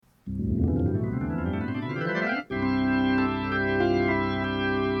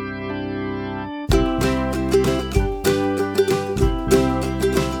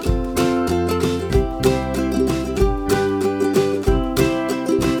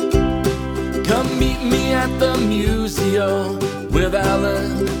Meet me at the Museo with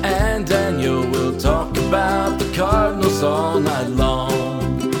Alan and Daniel. We'll talk about the Cardinals all night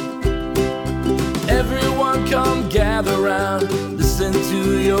long. Everyone come gather round, listen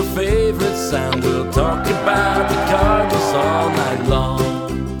to your favorite sound. We'll talk about the Cardinals all night long.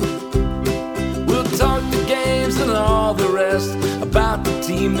 We'll talk the games and all the rest, about the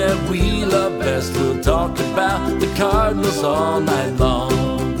team that we love best. We'll talk about the Cardinals all night long.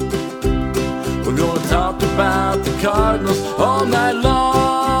 We're gonna talk about the Cardinals all night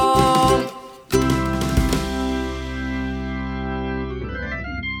long.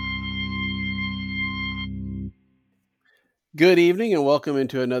 Good evening and welcome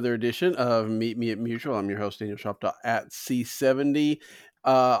into another edition of Meet Me at Mutual. I'm your host, Daniel Shoptaw at C70.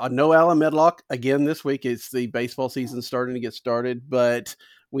 No Alan Medlock again this week. It's the baseball season starting to get started, but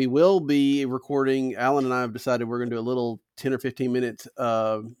we will be recording. Alan and I have decided we're going to do a little 10 or 15 minute,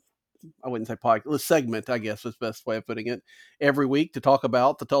 I wouldn't say podcast, segment, I guess is the best way of putting it, every week to talk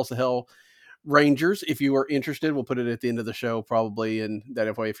about the Tulsa Hell Rangers. If you are interested, we'll put it at the end of the show probably, and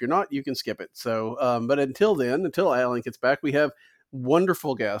that way if you're not, you can skip it. So but until then, until Alan gets back, we have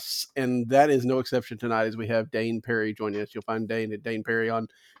wonderful guests, and that is no exception tonight as we have Dane Perry joining us. You'll find Dane at Dane Perry on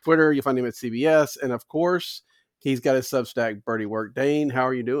Twitter. You'll find him at CBS, and of course he's got his Substack Birdie Work. Dane, how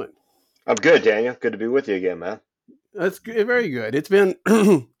are you doing? I'm good, Daniel. Good to be with you again, man. That's good, very good. It's been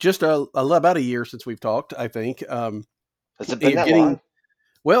just about a year since we've talked, I think. Has it been that long?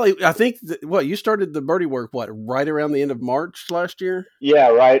 Well, I think you started the Birdie Work right around the end of March last year. Yeah,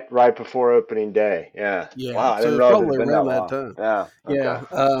 right before opening day. Yeah. Wow, I didn't know probably it had been around that time. Yeah. Okay.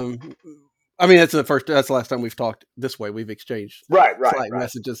 Yeah. I mean, that's the last time we've talked this way. We've exchanged right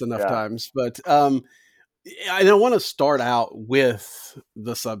messages enough times, but I don't want to start out with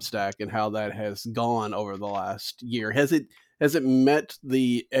the Substack and how that has gone over the last year. Has it met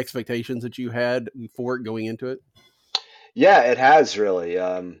the expectations that you had for it going into it? Yeah, it has really.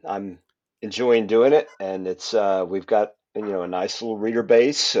 I'm enjoying doing it, and it's we've got a nice little reader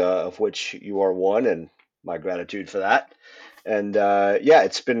base of which you are one, and my gratitude for that. And yeah,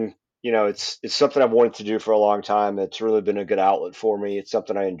 it's been it's something I've wanted to do for a long time. It's really been a good outlet for me. It's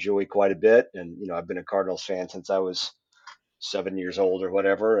something I enjoy quite a bit, and I've been a Cardinals fan since I was 7 years old or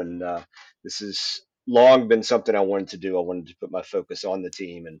whatever, and this has long been something I wanted to do. I wanted to put my focus on the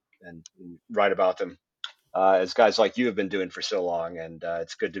team and write about them, as guys like you have been doing for so long, and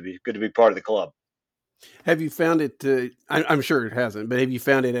it's good to be part of the club. Have you found it? I'm sure it hasn't, but have you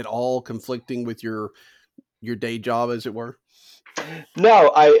found it at all conflicting with your day job, as it were?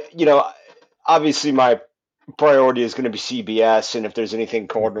 No, obviously my priority is going to be CBS, and if there's anything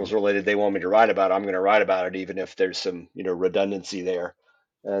Cardinals related they want me to write about, I'm going to write about it, even if there's some redundancy there.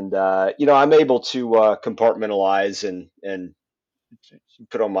 And I'm able to compartmentalize and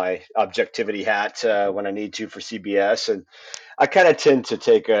put on my objectivity hat when I need to for CBS, and I kind of tend to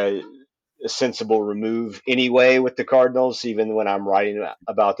take a sensible remove anyway with the Cardinals, even when I'm writing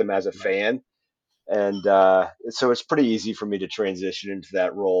about them as a fan. And so it's pretty easy for me to transition into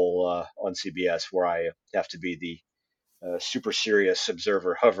that role on CBS, where I have to be the super serious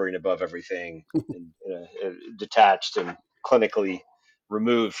observer hovering above everything, and, detached and clinically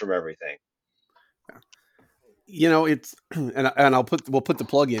removed from everything. It's and we'll put the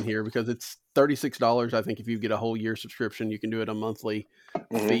plug in here because it's $36. I think if you get a whole year subscription, you can do it a monthly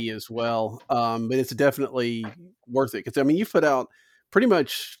fee as well. But it's definitely worth it because I mean you've put out pretty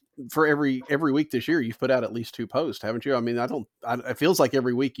much for every week this year. You've put out at least 2 posts, haven't you? I mean, it feels like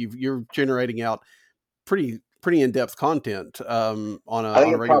every week you're generating out pretty in-depth content on a. I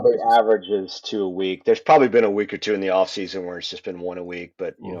think it probably averages 2 a week. There's probably been a week or two in the off season where it's just been 1 a week,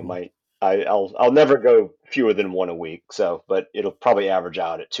 but I'll never go fewer than 1 a week. So, but it'll probably average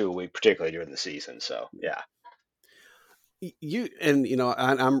out at 2 a week, particularly during the season. So, yeah.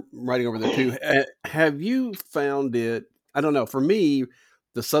 I'm writing over there too. Have you found it? I don't know. For me,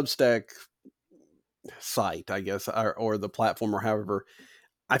 the Substack site, I guess, or the platform, or however,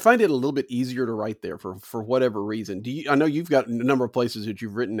 I find it a little bit easier to write there for whatever reason. I know you've got a number of places that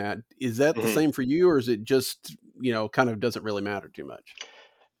you've written at. Is that the same for you, or is it just kind of doesn't really matter too much?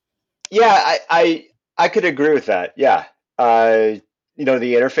 Yeah, I could agree with that. Yeah. The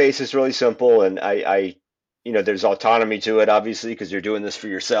interface is really simple, and I there's autonomy to it, obviously, because you're doing this for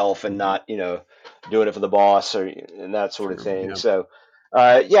yourself and not, doing it for the boss and that sort of thing. Yeah. So,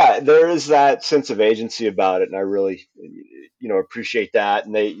 yeah, there is that sense of agency about it, and I really, appreciate that.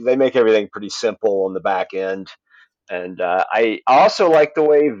 And they make everything pretty simple on the back end. And I also like the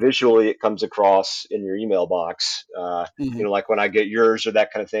way visually it comes across in your email box. Like when I get yours or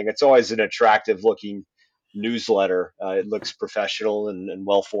that kind of thing, it's always an attractive looking newsletter. It looks professional and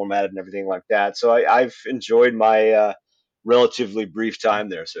well formatted and everything like that. So I've enjoyed my relatively brief time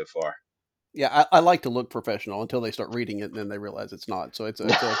there so far. Yeah, I like to look professional until they start reading it, and then they realize it's not. So it's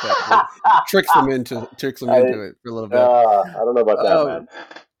okay. It tricks them into it for a little bit. I don't know about that, man.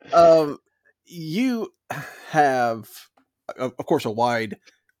 Um, um, you have, of course, a wide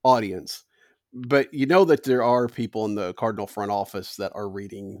audience, but you know that there are people in the Cardinal front office that are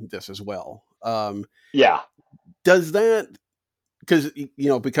reading this as well. Yeah. Does that, because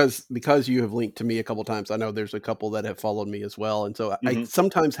you have linked to me a couple times, I know there's a couple that have followed me as well, and so I Hmm.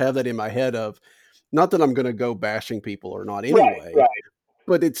 sometimes have that in my head of, not that I'm going to go bashing people or not Right. anyway, Right.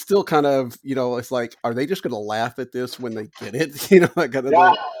 but it's still kind of, it's like, are they just going to laugh at this when they get it? That kind of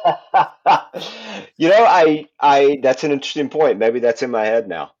Yeah. thing. I that's an interesting point. Maybe that's in my head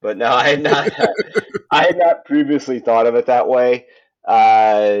now, but no, I had not. I had not previously thought of it that way.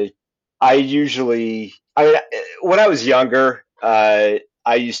 Uh, I usually, when I was younger, I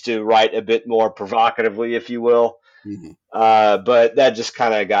used to write a bit more provocatively, if you will. Mhm. But that just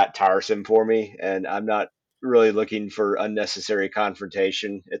kind of got tiresome for me, and I'm not really looking for unnecessary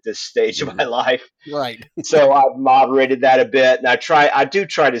confrontation at this stage of my Mhm. life. Right. So I've moderated that a bit, and I do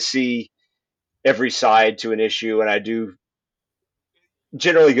try to see every side to an issue, and I do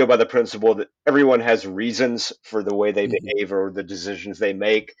generally go by the principle that everyone has reasons for the way they Mhm. behave or the decisions they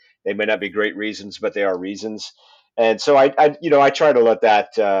make. They may not be great reasons, but they are reasons. And so I try to let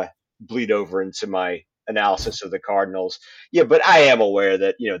that bleed over into my analysis of the Cardinals. Yeah, but I am aware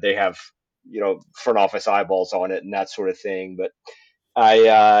that they have front office eyeballs on it and that sort of thing. But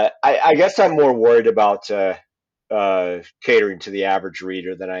I guess I'm more worried about catering to the average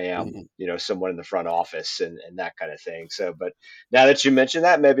reader than I am, Mhm. someone in the front office and that kind of thing. So, but now that you mention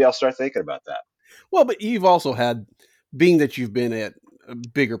that, maybe I'll start thinking about that. Well, but you've also had, being that you've been at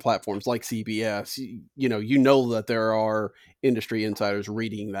bigger platforms like CBS, you know that there are industry insiders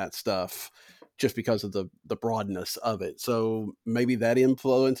reading that stuff just because of the broadness of it. So maybe that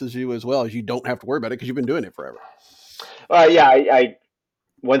influences you as well, as you don't have to worry about it because you've been doing it forever. Yeah, I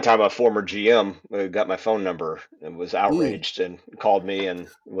one time a former GM got my phone number and was Mm. outraged and called me and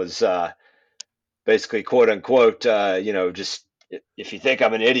was basically quote unquote, just if you think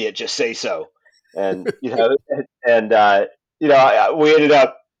I'm an idiot, just say so. And and we ended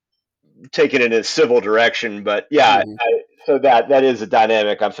up taking it in a civil direction. But yeah, Mhm. so that is a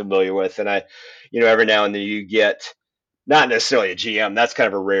dynamic I'm familiar with, and every now and then you get not necessarily a GM, that's kind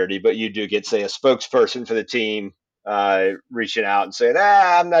of a rarity, but you do get, say, a spokesperson for the team reaching out and saying,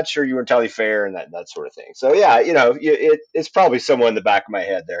 I'm not sure you were entirely fair, and that sort of thing. So yeah, it's probably somewhere in the back of my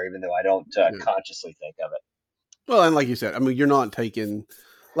head there, even though I don't Yeah. consciously think of it. Well, and like you said, I mean, you're not taking,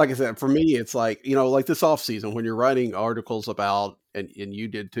 like I said, for me, it's like, like this off season when you're writing articles about, and you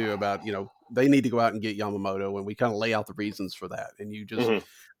did too, about, they need to go out and get Yamamoto, and we kind of lay out the reasons for that. And you just, Hmm.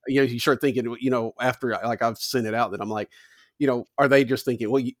 you start thinking, after like I've sent it out, that I'm like, are they just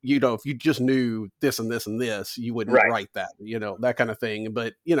thinking, well, if you just knew this and this and this, you wouldn't Right, write that, that kind of thing.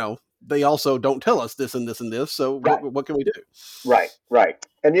 But, they also don't tell us this and this and this. So right, what can we do? right.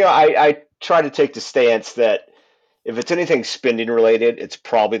 And I try to take the stance that if it's anything spending related, it's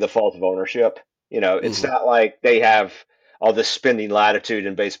probably the fault of ownership. It's Hmm. not like they have all this spending latitude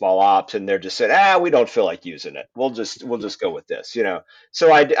in baseball ops and they're just saying, we don't feel like using it. We'll just go with this.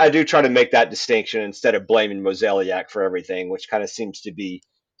 So I do try to make that distinction instead of blaming Mozeliak for everything, which kind of seems to be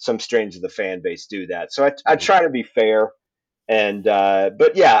some strains of the fan base do that. So I try to be fair and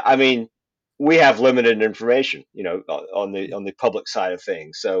but yeah, I mean, we have limited information, on the public side of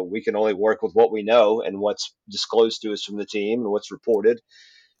things. So we can only work with what we know and what's disclosed to us from the team and what's reported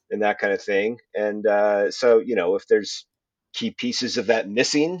and that kind of thing. And so if there's key pieces of that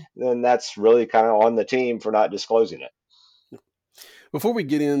missing, then that's really kind of on the team for not disclosing it. Before we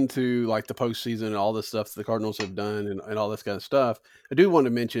get into like the postseason and all the stuff the Cardinals have done and all this kind of stuff, I do want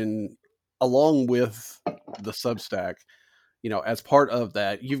to mention, along with the Substack, as part of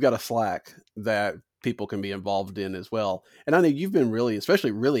that, you've got a Slack that people can be involved in as well. And I know you've been really,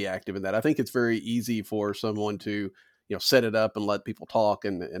 especially really active in that. I think it's very easy for someone to, set it up and let people talk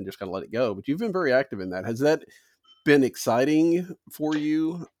and just kind of let it go. But you've been very active in that. Has that been exciting for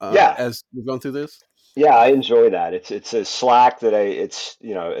you Yeah, as we've gone through this? yeah, I enjoy that. It's a Slack that it's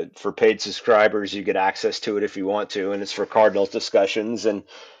for paid subscribers you get access to it if you want to, and it's for Cardinals discussions and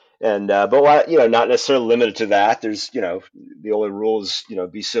but not necessarily limited to that. There's the only rule is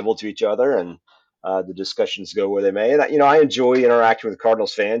be civil to each other and the discussions go where they may. And I enjoy interacting with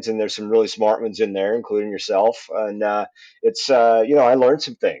Cardinals fans, and there's some really smart ones in there, including yourself. And it's I learned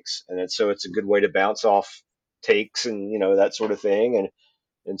some things, and so it's a good way to bounce off takes and that sort of thing.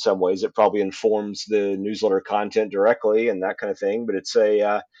 in some ways. It probably informs the newsletter content directly and that kind of thing. But it's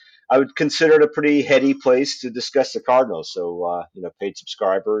I would consider it a pretty heady place to discuss the Cardinals. So paid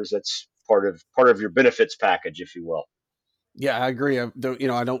subscribers, that's part of your benefits package, if you will. Yeah, I agree.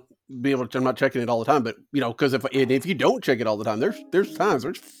 I don't be able to. I'm not checking it all the time, but because if you don't check it all the time, there's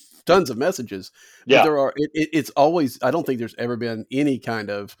tons of messages. But Yeah, there are. It's always. I don't think there's ever been any kind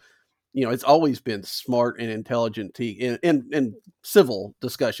of. It's always been smart and intelligent and civil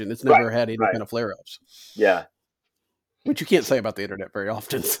discussion. It's never had any right. kind of flare ups. Yeah. Which you can't say about the internet very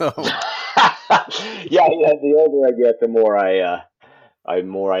often. So yeah. The older I get, the more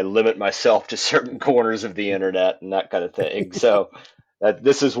I limit myself to certain corners of the internet and that kind of thing. So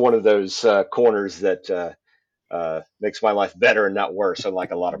this is one of those corners that makes my life better and not worse,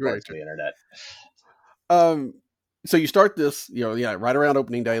 unlike a lot of very parts true. of the internet. So you start this, right around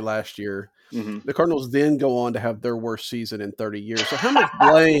opening day last year. Mm-hmm. The Cardinals then go on to have their worst season in 30 years. So how much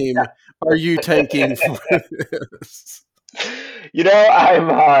blame are you taking for this?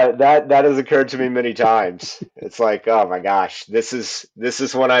 I'm that has occurred to me many times. It's like, oh my gosh, this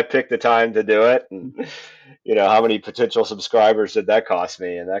is when I picked the time to do it, and how many potential subscribers did that cost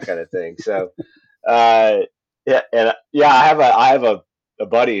me, and that kind of thing. So, I have a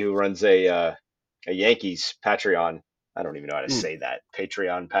buddy who runs a Yankees Patreon. I don't even know how to say that.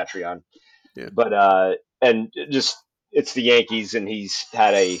 Patreon. Yeah. But and just it's the Yankees, and he's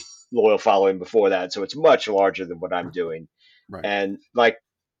had a loyal following before that, so it's much larger than what I'm doing. Right. And like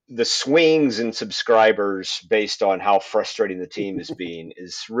the swings in subscribers based on how frustrating the team is being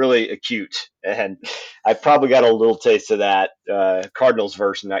is really acute. And I probably got a little taste of that Cardinals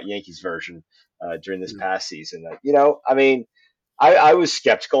version, not Yankees version, during this past season. I was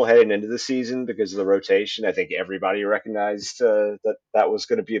skeptical heading into the season because of the rotation. I think everybody recognized that was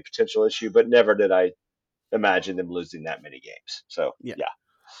going to be a potential issue, but never did I imagine them losing that many games. So, yeah.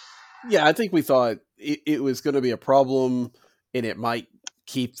 Yeah, I think we thought it was going to be a problem, and it might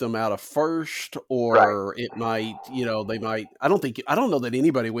keep them out of first, or it might, they might. I don't know that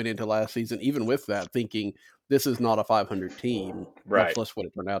anybody went into last season, even with that, thinking this is not a 500 team, much less what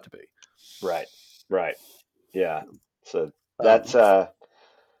it turned out to be. Right. Yeah. So that's but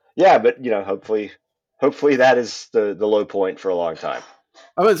hopefully that is the low point for a long time.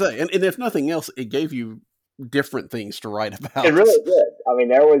 I would say, and if nothing else, it gave you different things to write about. It really did. I mean,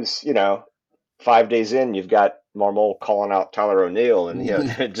 there was 5 days in, you've got Marmol calling out Tyler O'Neill, and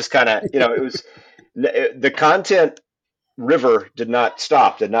just kind of it was the content river did not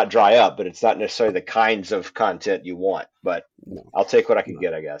dry up, but it's not necessarily the kinds of content you want. But I'll take what I can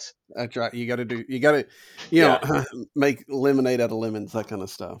get, I guess. That's right. You got to make lemonade out of lemons, that kind of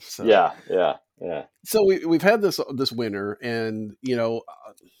stuff. So yeah. So we've had this winter, and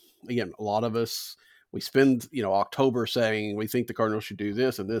again, a lot of us, we spend October saying we think the Cardinals should do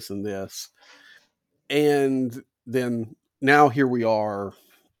this and this and this, and then now here we are,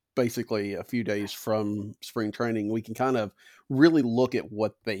 basically a few days from spring training. We can kind of really look at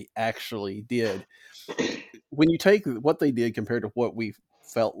what they actually did. When you take what they did compared to what we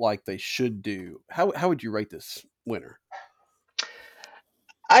felt like they should do, how would you rate this winter?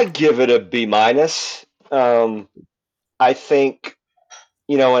 I give it a B-. I think,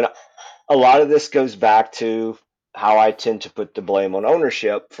 and a lot of this goes back to how I tend to put the blame on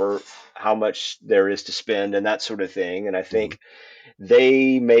ownership for how much there is to spend and that sort of thing. And I think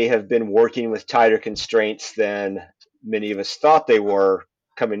they may have been working with tighter constraints than many of us thought they were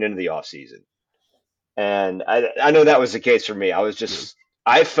coming into the offseason. And I know that was the case for me.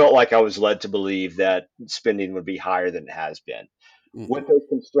 I felt like I was led to believe that spending would be higher than it has been. With those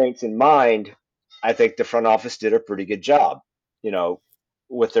constraints in mind, I think the front office did a pretty good job,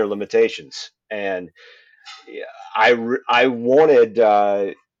 with their limitations. And I wanted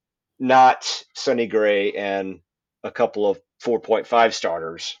not Sonny Gray and a couple of 4.5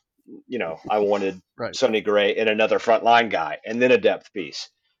 starters. I wanted Sonny Gray and another frontline guy, and then a depth piece.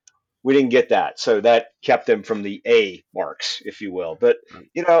 We didn't get that, so that kept them from the A marks, if you will. But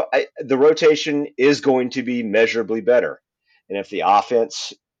the rotation is going to be measurably better, and if the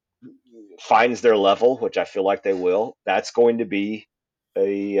offense finds their level, which I feel like they will, that's going to be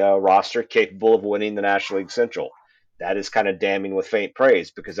a roster capable of winning the National League Central. That is kind of damning with faint praise,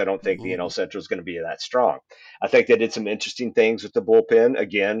 because I don't think the NL Central is going to be that strong. I think they did some interesting things with the bullpen,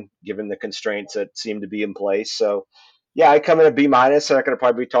 again, given the constraints that seem to be in place. So, yeah, I come in a B-, and I could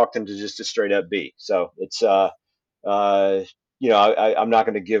probably talk them to just a straight up B. So it's, I'm not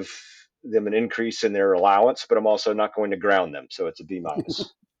going to give them an increase in their allowance, but I'm also not going to ground them. So it's a B-.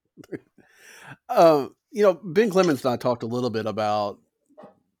 Ben Clemens and I talked a little bit about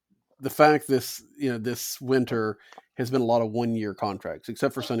the fact this winter has been a lot of 1-year contracts,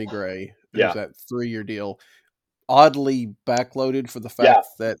 except for Sonny Gray, who's Yeah, that 3-year deal, oddly backloaded for the yeah, fact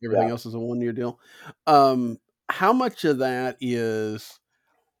that yeah. everything else is a 1-year deal. Um, how much of that is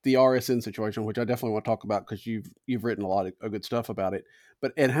the RSN situation, which I definitely want to talk about because you've written a lot of good stuff about it,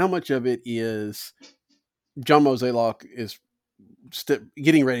 and how much of it is John Mozeliak is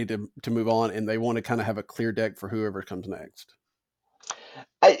getting ready to move on, and they want to kind of have a clear deck for whoever comes next.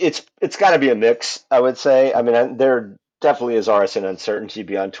 It's got to be a mix, I would say. I mean, there definitely is RSN uncertainty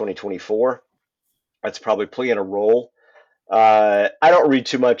beyond 2024. That's probably playing a role. I don't read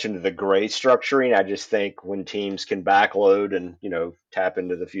too much into the gray structuring. I just think when teams can backload and tap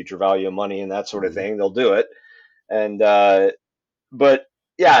into the future value of money and that sort of Mhm. thing, they'll do it. And but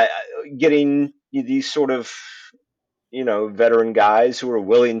yeah, getting these sort of veteran guys who are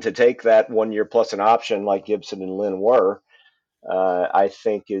willing to take that 1 year plus an option like Gibson and Lynn were, I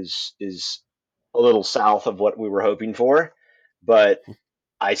think is a little south of what we were hoping for. But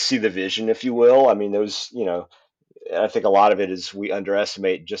I see the vision, if you will. I mean, I think a lot of it is we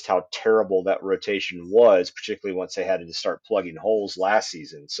underestimate just how terrible that rotation was, particularly once they had to start plugging holes last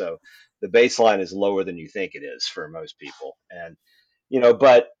season. So the baseline is lower than you think it is for most people. And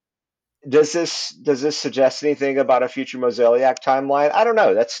but does this suggest anything about a future Mozeliak timeline? I don't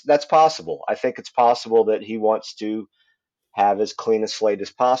know. That's possible. I think it's possible that he wants to have as clean a slate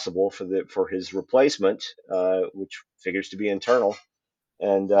as possible for his replacement, which figures to be internal.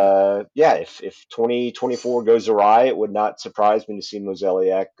 And Yeah. yeah, if 2024 goes awry, it would not surprise me to see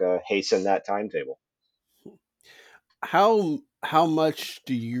Mozeliak hasten that timetable. How much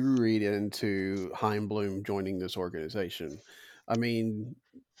do you read into Heim Bloom joining this organization? I mean,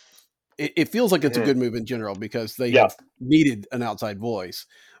 it feels like it's a Mhm. good move in general because they Yeah, have needed an outside voice.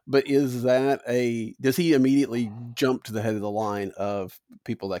 But does he immediately jump to the head of the line of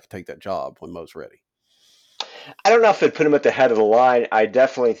people that can take that job when Mo's ready? I don't know if it put him at the head of the line. I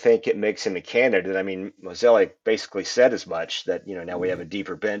definitely think it makes him a candidate. I mean, Mozeliak basically said as much that now we have Mhm. a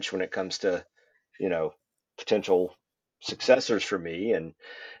deeper bench when it comes to you know potential successors for me, and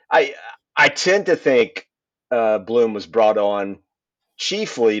I I tend to think Bloom was brought on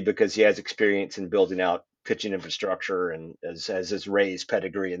chiefly because he has experience in building out pitching infrastructure and as his Rays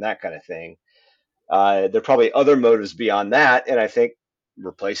pedigree and that kind of thing. There are probably other motives beyond that, and I think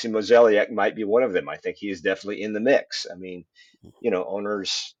replacing Mozeliak might be one of them. I think he is definitely in the mix. I mean,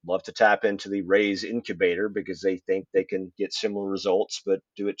 owners love to tap into the Rays incubator because they think they can get similar results but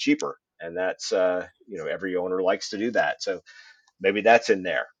do it cheaper, and that's every owner likes to do that. So maybe that's in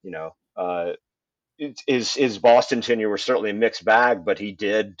there. His Boston tenure was certainly a mixed bag, but he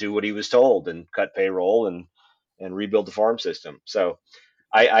did do what he was told and cut payroll and rebuild the farm system. So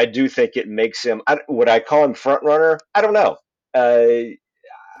I do think it makes him. Would I call him front runner? I don't know. Uh,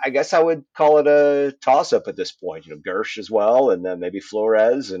 I guess I would call it a toss up at this point. Gersh as well, and then maybe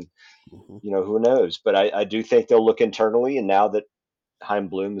Flores, and Mhm. who knows. But I do think they'll look internally, and now that Heim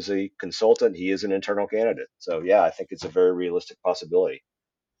Bloom is a consultant, he is an internal candidate. So yeah, I think it's a very realistic possibility.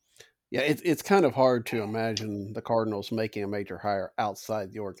 Yeah, it's kind of hard to imagine the Cardinals making a major hire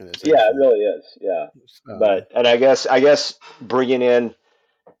outside the Yeah, it organization. really is. Yeah, but Um, and I guess bringing in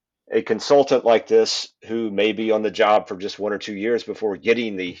a consultant like this who may be on the job for just 1 or 2 years before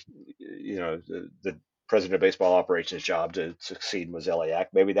getting the president of baseball operations job to succeed Mozeliak.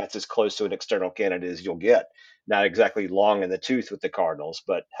 Maybe that's as close to an external candidate as you'll get. Not exactly long in the tooth with the Cardinals,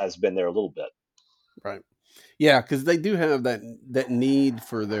 but has been there a little bit. right. Yeah, because they do have that need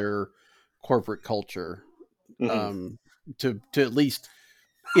for their corporate culture, Hmm. um, to at least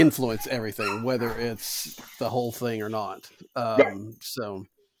influence everything, whether it's the whole thing or not. Right. So,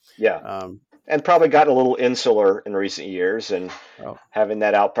 Yeah, um, and probably gotten a little insular in recent years, and well, having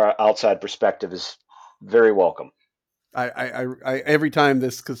that outside perspective is very welcome. every time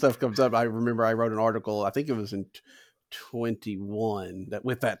this stuff comes up, I remember I wrote an article. I think it was in 21 that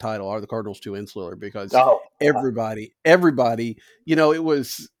with that title, "Are the Cardinals too insular?" Because Oh, everybody, it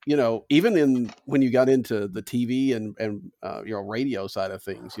was, even in when you got into the TV and radio side of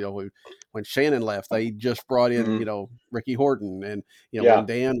things, when Shannon left, they just brought in, hmm, Ricky Horton, and when yeah,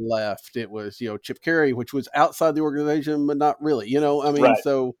 Dan left, it was Chip Carey, which was outside the organization, but not really, I mean, right,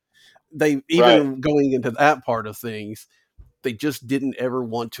 so they right. even going into that part of things, they just didn't ever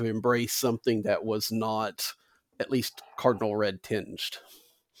want to embrace something that was not at least cardinal red tinged.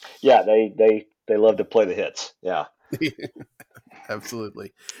 Yeah, they love to play the hits. Yeah.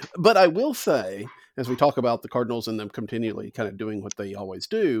 Absolutely. But I will say, as we talk about the Cardinals and them continually kind of doing what they always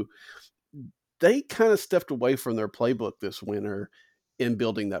do, they kind of stepped away from their playbook this winter in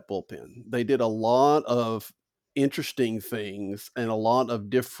building that bullpen. They did a lot of interesting things and a lot of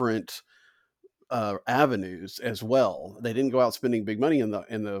different avenues as well. They didn't go out spending big money in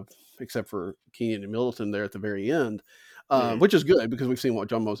the except for Keenan and Middleton there at the very end, which is good because we've seen what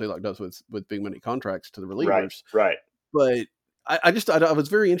John Mozeliak does with big money contracts to the Right, relievers. right. But I was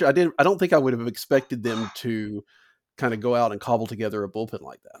very interested. I don't think I would have expected them to kind of go out and cobble together a bullpen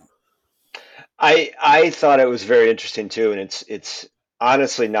like that. I thought it was very interesting too, and it's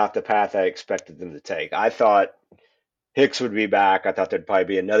honestly not the path I expected them to take. I thought Hicks would be back. I thought there'd probably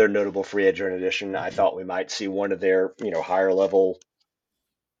be another notable free agent addition. I thought we might see one of their, higher level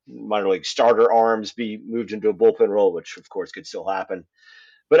minor league starter arms be moved into a bullpen role, which of course could still happen.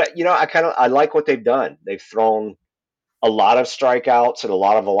 But I like what they've done. They've thrown a lot of strikeouts and a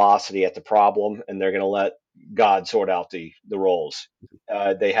lot of velocity at the problem, and they're going to let God sort out the roles.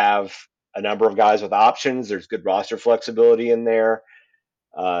 They have a number of guys with options. There's good roster flexibility in there.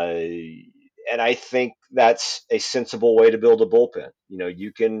 Uh, and I think that's a sensible way to build a bullpen.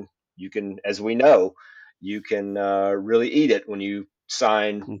 You can, as we know, you can really eat it when you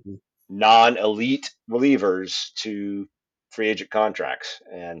sign Mm-hmm. non-elite relievers to free agent contracts.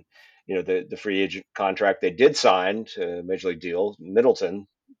 And the free agent contract they did sign to Major League deal, Middleton,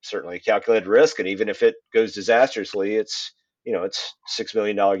 certainly calculated risk, and even if it goes disastrously, it's $6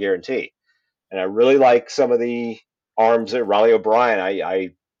 million guarantee. And I really like some of the arms at Riley O'Brien. I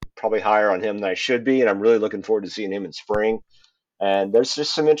probably higher on him than I should be, and I'm really looking forward to seeing him in spring. And there's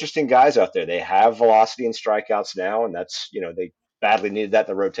just some interesting guys out there. They have velocity and strikeouts now, and that's they badly needed that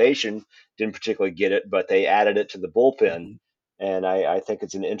in the rotation. Didn't particularly get it, but they added it to the bullpen, Mm-hmm. and I think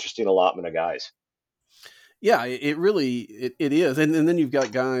it's an interesting allotment of guys. Yeah, it really it is, and then you've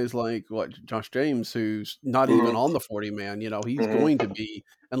got guys like Josh James, who's not even on the 40-man. He's going to be,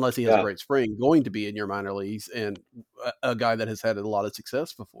 unless he has a Yeah. great spring, going to be in your minor leagues, and a guy that has had a lot of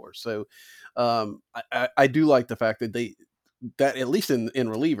success before. So, I do like the fact that at least in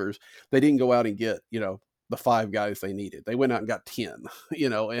relievers, they didn't go out and get the 5 guys they needed. They went out and got 10,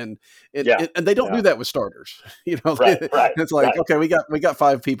 and Yeah. and they don't Yeah. do that with starters. Right. It's like, Right. okay, we got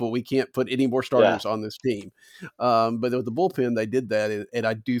 5 people. We can't put any more Yeah. starters on this team. But with the bullpen, they did that, and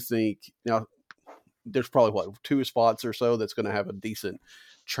I do think now there's probably 2 spots or so that's going to have a decent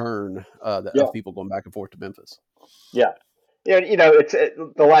churn Yeah. of people going back and forth to Memphis. Yeah. Yeah,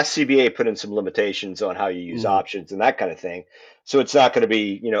 the last CBA put in some limitations on how you use options and that kind of thing. So it's not going to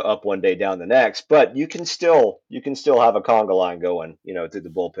be, up one day, down the next, but you can still have a conga line going, through the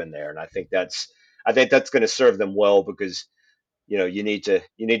bullpen there. And I think that's going to serve them well because, you need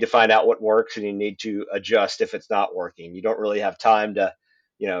to find out what works and you need to adjust if it's not working. You don't really have time to,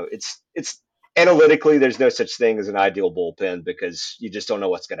 it's analytically, there's no such thing as an ideal bullpen because you just don't know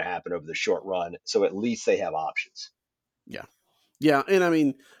what's going to happen over the short run. So at least they have options. Yeah. Yeah. And I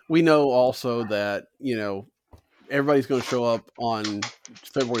mean, we know also that, everybody's going to show up on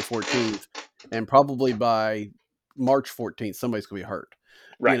February 14th, and probably by March 14th, somebody's going to be hurt.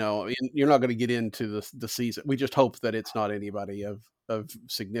 Right. You're not going to get into the season. We just hope that it's not anybody of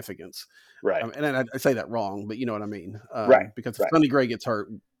significance. Right. And I say that wrong, but you know what I mean? Right. Because if Sonny Gray gets hurt,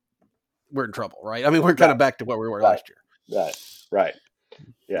 we're in trouble, right? I mean, we're kind of back to where we were last year. Right.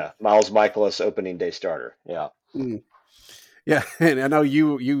 Yeah. Miles Michaelis, opening day starter. Yeah. Mm. Yeah, and I know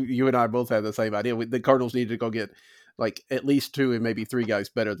you and I both have the same idea. The Cardinals need to go get like at least 2 and maybe 3 guys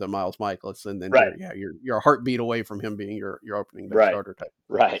better than Miles Michaelis, and then you're a heartbeat away from him being your opening day starter type.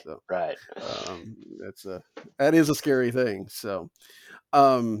 Right. So, Right. That is a scary thing. So,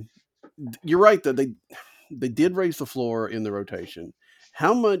 you're right that they did raise the floor in the rotation.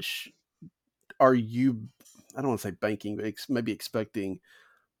 How much are you? I don't want to say banking, but maybe expecting.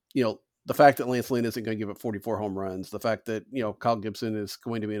 The fact that Lance Lynn isn't going to give up 44 home runs, the fact that, Kyle Gibson is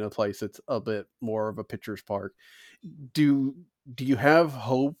going to be in a place that's a bit more of a pitcher's park. Do you have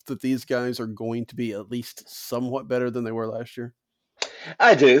hope that these guys are going to be at least somewhat better than they were last year?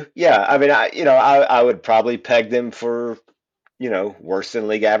 I do. Yeah. I mean, I would probably peg them for, worse than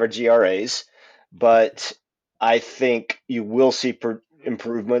league average ERAs, but I think you will see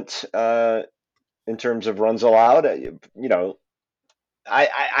improvement in terms of runs allowed.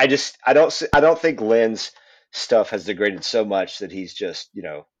 I don't think Lynn's stuff has degraded so much that he's just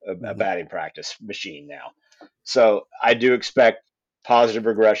a batting practice machine now. So I do expect positive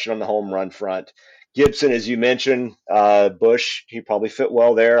regression on the home run front. Gibson, as you mentioned, Bush, he probably fit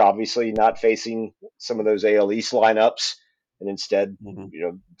well there. Obviously, not facing some of those AL East lineups, and instead,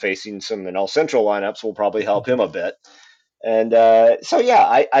 facing some of the NL Central lineups will probably help him a bit. And so,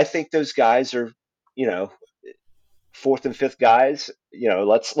 yeah, I think those guys are, 4th and 5th guys.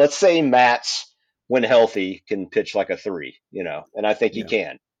 Let's say Matz, when healthy, can pitch like a 3. And I think he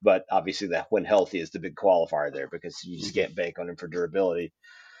can. But obviously, that when healthy is the big qualifier there because you just can't bank on him for durability.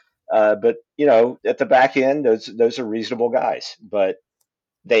 But at the back end, those are reasonable guys. But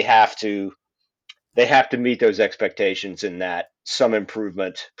they have to meet those expectations, in that some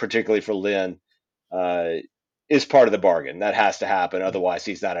improvement, particularly for Lynn, uh, is part of the bargain. That has to happen. Otherwise,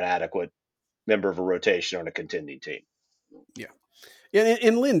 he's not an adequate member of a rotation on a contending team. Yeah.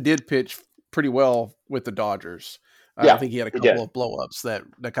 And Lynn did pitch pretty well with the Dodgers. Yeah, I think he had a he couple did. of blow-ups that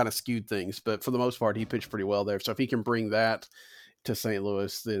kind of skewed things, but for the most part, he pitched pretty well there. So if he can bring that to St.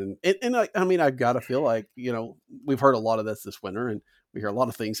 Louis, then I mean, I've got to feel like, we've heard a lot of this winter, and we hear a lot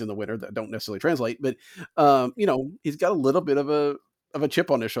of things in the winter that don't necessarily translate, but he's got a little bit of a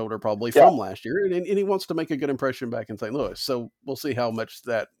chip on his shoulder probably Yeah. from last year, and he wants to make a good impression back in St. Louis. So we'll see how much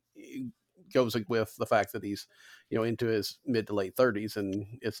that goes with the fact that he's into his mid to late 30s, and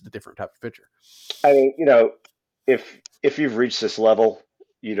it's a different type of pitcher. I mean, if you've reached this level,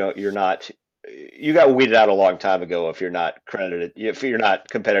 you're not. You got weeded out a long time ago if you're not credited, if you're not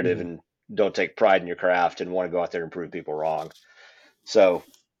competitive Mhm. and don't take pride in your craft and want to go out there and prove people wrong. So,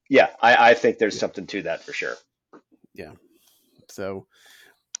 yeah, I think there's something to that for sure. Yeah. So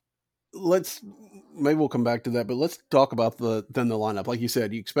maybe we'll come back to that, but let's talk about the lineup. Like you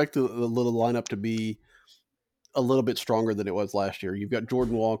said, you expect the little lineup to be a little bit stronger than it was last year. You've got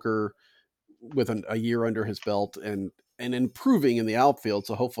Jordan Walker with a year under his belt and improving in the outfield,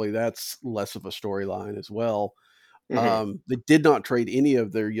 so hopefully that's less of a storyline as well. Mm-hmm. They did not trade any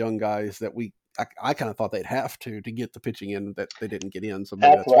of their young guys that I kind of thought they'd have to get the pitching in that they didn't get in, so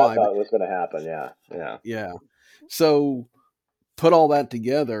maybe That's that's what I why. thought was going to happen. Yeah. Yeah. So put all that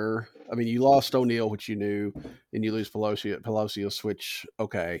together. I mean, you lost O'Neill, which you knew, and you lose Palacios, which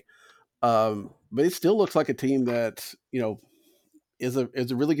okay. But it still looks like a team that is a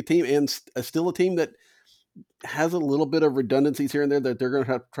really good team, and still a team that has a little bit of redundancies here and there that they're going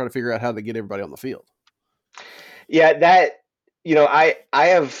to have to try to figure out how to get everybody on the field. Yeah, that I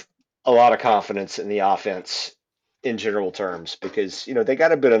have a lot of confidence in the offense in general terms, because they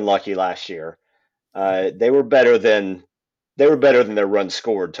got a bit unlucky last year. They were better than their runs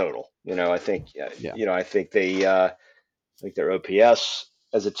scored total. I think Yeah. I think their OPS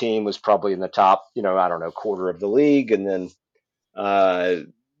as a team was probably in the top, I don't know, quarter of the league, and then uh,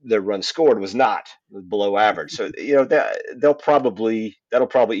 their run scored was not, below average. So that'll probably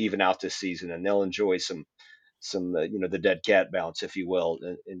even out this season, and they'll enjoy some the dead cat bounce, if you will,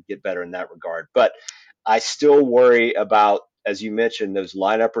 and get better in that regard. But I still worry about, as you mentioned, those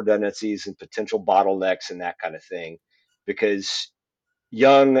lineup redundancies and potential bottlenecks and that kind of thing, because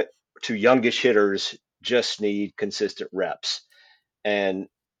young to youngish hitters just need consistent reps. And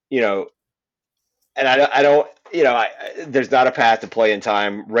you know, I don't, there's not a path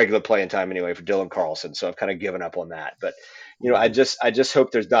to regular playing time anyway for Dylan Carlson. So I've kind of given up on that. But I Mhm. just hope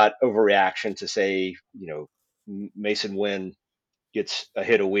there's not overreaction to say, Mason Wynn gets a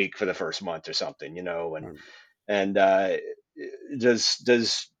hit a week for the first month or something, and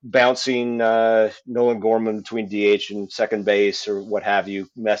does bouncing Nolan Gorman between DH and second base or what have you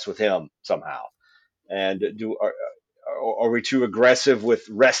mess with him somehow? And are we too aggressive with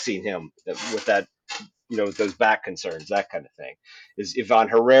resting him with that, with those back concerns, that kind of thing? Is Ivan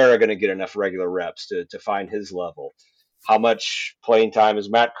Herrera going to get enough regular reps to find his level? How much playing time is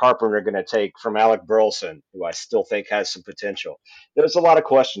Matt Carpenter going to take from Alec Burleson, who I still think has some potential? There's a lot of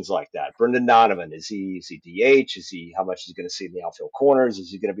questions like that. Brendan Donovan, is he DH? How much is he going to see in the outfield corners?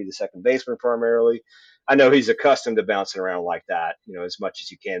 Is he going to be the second baseman primarily? I know he's accustomed to bouncing around like that, as much as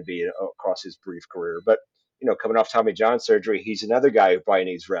you can be across his brief career. But, coming off Tommy John surgery, he's another guy who probably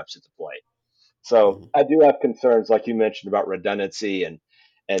needs reps at the plate. So Mhm. I do have concerns, like you mentioned, about redundancy and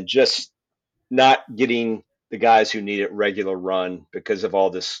just not getting the guys who need it regular run because of all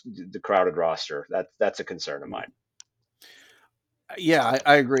the crowded roster. That's a concern of mine. Yeah,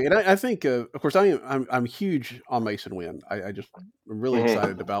 I agree, and I think, of course, I'm huge on Mason Wynn. I'm really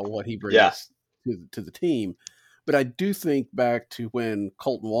excited Mm-hmm. about what he Yeah. brings to the team, but I do think back to when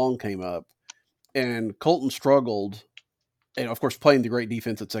Colton Wong came up, and Colton struggled, and of course playing the great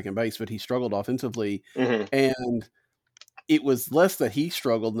defense at second base, but he struggled offensively, Mm-hmm. and it was less that he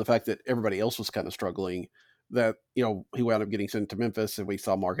struggled and the fact that everybody else was kind of struggling, that he wound up getting sent to Memphis, and we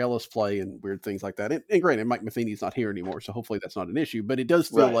saw Mark Ellis play and weird things like that. And granted, Mike Matheny's not here anymore, so hopefully that's not an issue. But it does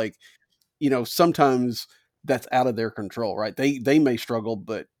feel Right. like sometimes that's out of their control, right? They may struggle,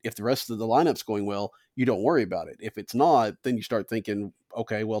 but if the rest of the lineup's going well, you don't worry about it. If it's not, then you start thinking,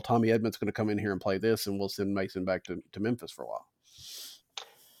 okay, well, Tommy Edman's going to come in here and play this, and we'll send Mason back to Memphis for a while.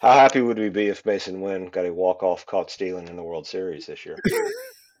 How happy would we be if Mason Wynn got a walk-off caught stealing in the World Series this year?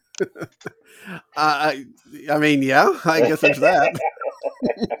 I mean, yeah, I guess there's that.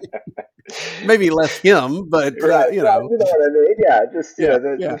 maybe less him, but Right. you Well, know, you know what I mean. Yeah. Just yeah,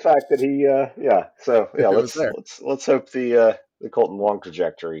 the yeah, fact that he yeah. So yeah, it was there. let's hope the Colton Wong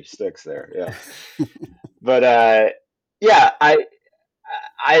trajectory sticks there. Yeah. But yeah, I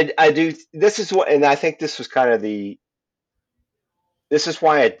do. This is what, and I think this was kind of this is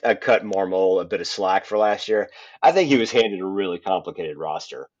why I cut Marmol a bit of slack for last year. I think he was handed a really complicated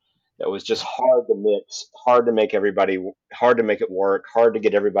roster that was just hard to mix, hard to make everybody, hard to make it work, hard to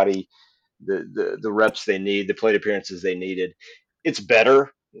get everybody the reps they need, the plate appearances they needed. It's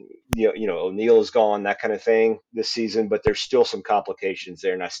better. O'Neill is gone, that kind of thing this season, but there's still some complications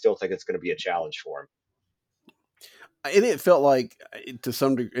there, and I still think it's going to be a challenge for him. And it felt like, to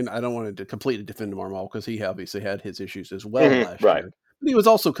some degree, and I don't want to completely defend Marmol because he obviously had his issues as well last Right. year. But he was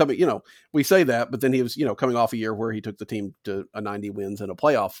also coming, we say that, but then he was, coming off a year where he took the team to a 90 wins and a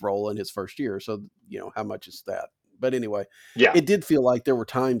playoff role in his first year. So, how much is that? But anyway, Yeah. it did feel like there were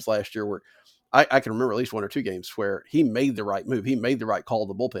times last year where I can remember at least one or two games where he made the right move. He made the right call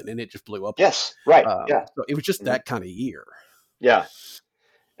to the bullpen, and it just blew up. Yes. Right. Yeah. So it was just that kind of year. Yeah.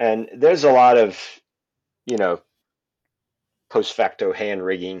 And there's a lot of, post facto hand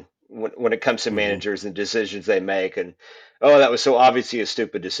rigging when it comes to managers and decisions they make. And, oh, that was so obviously a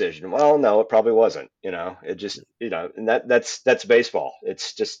stupid decision. Well, no, it probably wasn't. It just, and that's baseball.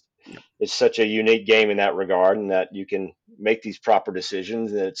 It's just, it's such a unique game in that regard, and that you can make these proper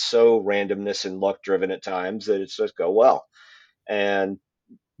decisions. And it's so randomness and luck driven at times that it's just go well.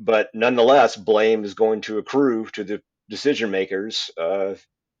 But nonetheless, blame is going to accrue to the decision makers,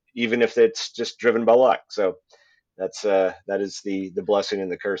 even if it's just driven by luck. So that is the blessing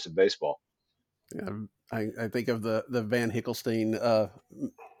and the curse of baseball. Yeah, I think of the Van Hickelstein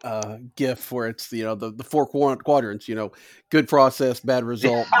gif where it's the four quadrants, good process, bad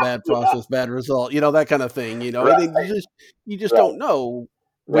result, bad process, bad result, that kind of thing, Right. and then you just Right. don't know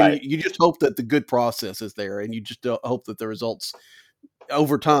when Right. you just hope that the good process is there, and you just hope that the results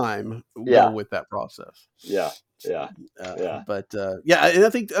over time go with that process. Yeah. But yeah,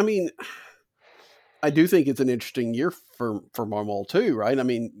 and I do think it's an interesting year for Marmol too, right? I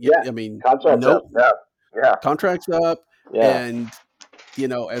mean, Contract's up. Yeah. Contract's up, Yeah. and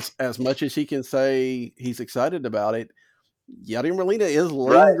as much as he can say he's excited about it, Yadier Molina is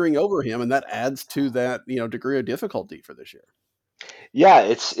lingering over him, and that adds to that degree of difficulty for this year. Yeah,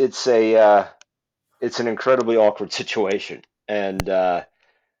 it's an incredibly awkward situation, and I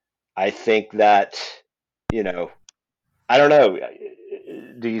think that I don't know.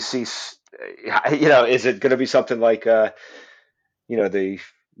 Do you see? Is it going to be something like the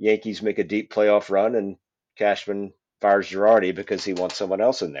Yankees make a deep playoff run and Cashman fires Girardi because he wants someone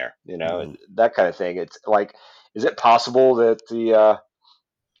else in there? And that kind of thing. It's like, is it possible that the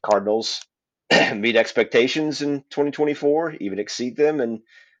Cardinals meet expectations in 2024, even exceed them, and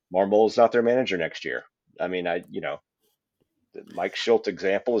Marmol is not their manager next year? I mean, the Mike Schultz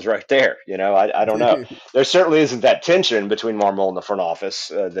example is right there. I don't know. There certainly isn't that tension between Marmol and the front office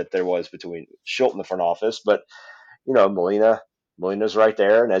that there was between Schultz and the front office, but Molina's right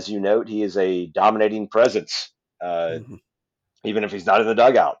there, and as you note, he is a dominating presence, even if he's not in the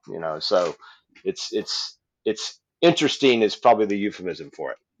dugout. So it's interesting is probably the euphemism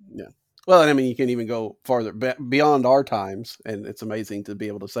for it. Yeah. Well, and you can even go farther beyond our times, and it's amazing to be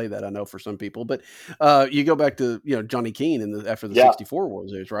able to say that. I know for some people, but you go back to Johnny Keane after the '64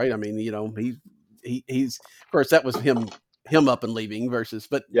 World Series, right? He's of course that was him up and leaving versus,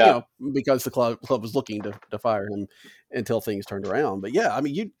 but because the club was looking to fire him until things turned around. But yeah,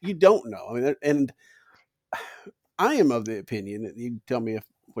 you don't know. And I am of the opinion that you tell me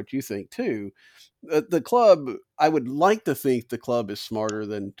what you think too. The club, I would like to think the club is smarter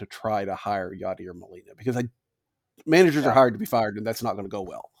than to try to hire Yadier Molina, because managers are hired to be fired, and that's not going to go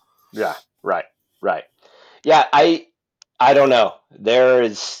well. Yeah, right. Yeah, I don't know.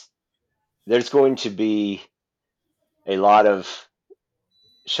 There's going to be a lot of,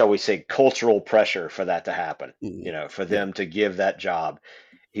 shall we say, cultural pressure for that to happen. For them to give that job.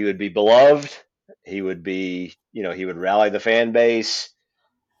 He would be beloved. He would be, he would rally the fan base,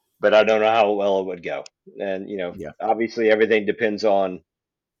 but I don't know how well it would go. And obviously everything depends on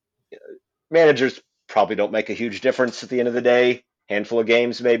managers. Probably don't make a huge difference at the end of the day. Handful of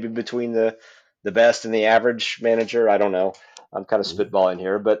games maybe between the best and the average manager. I don't know. I'm kind of spitballing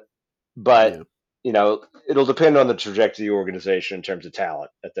here, but it'll depend on the trajectory of the organization in terms of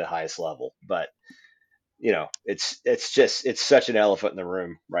talent at the highest level. But it's such an elephant in the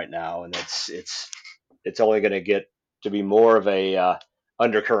room right now, and it's only going to get to be more of a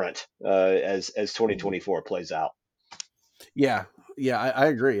undercurrent as 2024 plays out. Yeah, I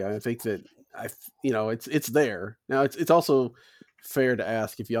agree. I think that it's there now. It's also fair to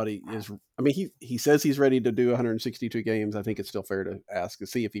ask if Yachty is. I mean, he says he's ready to do 162 games. I think it's still fair to ask to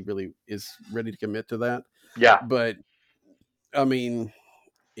see if he really is ready to commit to that. Yeah. But I mean,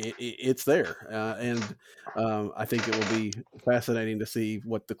 it's there, and I think it will be fascinating to see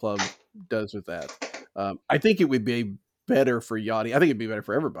what the club does with that. I think it would be better for Yachty. I think it'd be better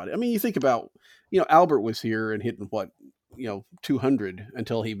for everybody. I mean, you think about, Albert was here and hitting 200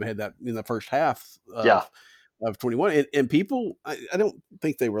 until he had that in the first half of 21, and people, I don't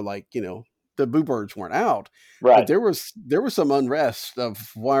think they were like, the Boo Birds weren't out, Right. but there was some unrest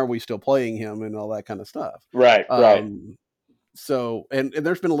of why are we still playing him and all that kind of stuff. Right. So, and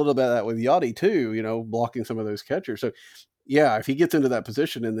there's been a little bit of that with Yachty too, blocking some of those catchers. So, yeah, if he gets into that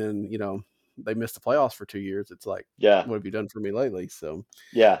position and then, they missed the playoffs for 2 years, it's like, what have you done for me lately? So,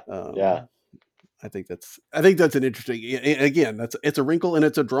 I think that's an interesting, again, it's a wrinkle and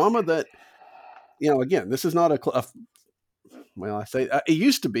it's a drama that, again, this is not I say it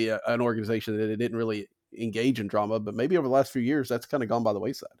used to be an organization that it didn't really engage in drama, but maybe over the last few years, that's kind of gone by the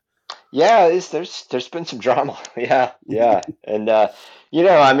wayside. Yeah, there's been some drama. Yeah. And,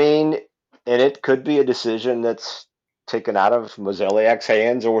 I mean, and it could be a decision that's taken out of Mozeliak's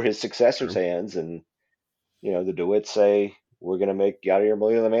hands or his successor's hands. And, the DeWitts say, we're going to make Yadier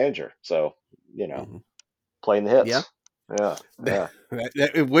Molina the manager. So, playing the hits. Yeah.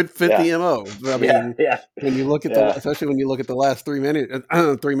 It would fit the MO. I mean, when you look at especially when you look at the last three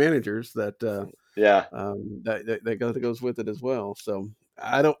managers that that goes with it as well. So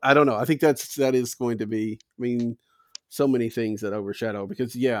I don't know. I think that is going to be. I mean, so many things that overshadow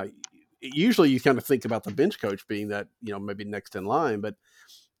because usually you kind of think about the bench coach being that maybe next in line, but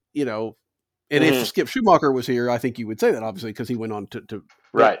and if Skip Schumacher was here, I think you would say that obviously because he went on to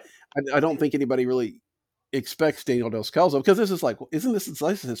right. I don't think anybody really expects Daniel Descalzo because this is like, isn't this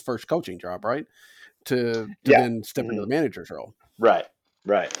his first coaching job, right? To then step into the manager's role. Right.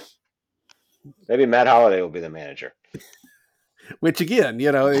 Maybe Matt Holliday will be the manager. Which again,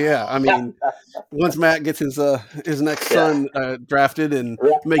 I mean, once Matt gets his next son drafted and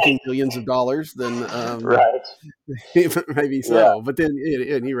making millions of dollars, then maybe so. Yeah. But then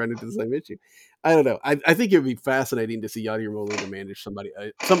you run into the same issue. I don't know. I think it would be fascinating to see Yadier Molina manage somebody,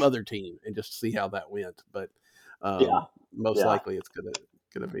 some other team, and just see how that went. But most likely it's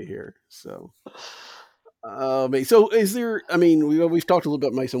gonna be here. So. So is there? I mean, we've talked a little bit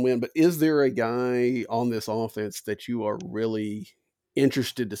about Mason Wynn, but is there a guy on this offense that you are really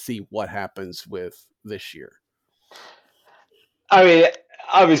interested to see what happens with this year? I mean,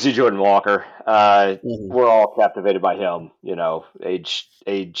 obviously Jordan Walker. We're all captivated by him.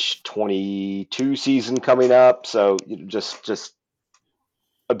 Age 22 season coming up, so just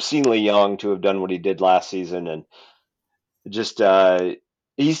obscenely young to have done what he did last season, and just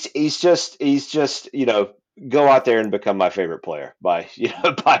he's just go out there and become my favorite player by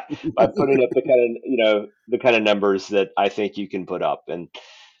putting up the kind of numbers that I think you can put up. And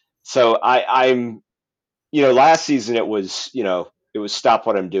so I'm last season it was stop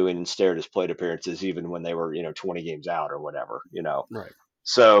what I'm doing and stare at his plate appearances even when they were 20 games out or whatever. Right.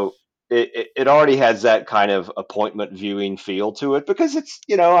 So it already has that kind of appointment viewing feel to it because it's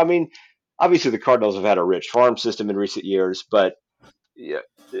I mean, obviously the Cardinals have had a rich farm system in recent years, but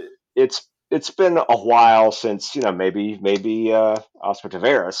it's been a while since maybe Oscar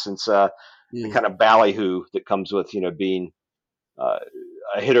Taveras, since the kind of ballyhoo that comes with being a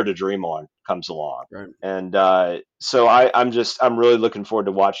hitter to dream on comes along, right. And so I'm really looking forward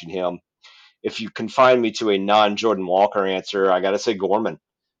to watching him. If you confine me to a non-Jordan Walker answer, I got to say Gorman.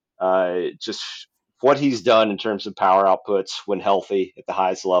 Just what he's done in terms of power outputs when healthy at the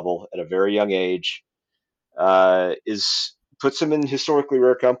highest level at a very young age puts him in historically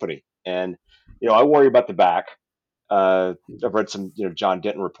rare company. And I worry about the back. I've read some John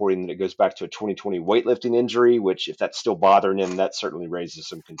Denton reporting that it goes back to a 2020 weightlifting injury, which if that's still bothering him, that certainly raises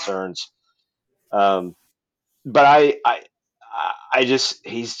some concerns. But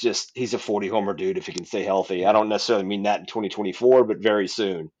he's a 40 homer dude if he can stay healthy. I don't necessarily mean that in 2024, but very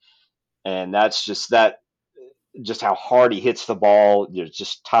soon. And that's just how hard he hits the ball.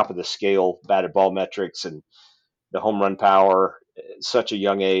 Just top of the scale batted ball metrics and the home run power at such a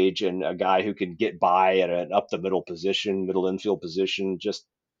young age, and a guy who can get by at an up the middle position, middle infield position, just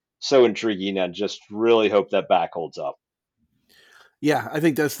so intriguing. I just really hope that back holds up. Yeah, I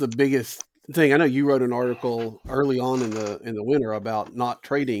think that's the biggest thing. I know you wrote an article early on in the winter about not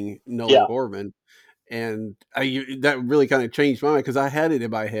trading Nolan Gorman, and that really kind of changed my mind because I had it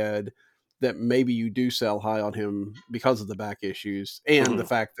in my head that maybe you do sell high on him because of the back issues and the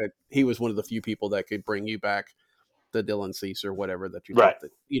fact that he was one of the few people that could bring you back the Dylan Cease or whatever that you Right. thought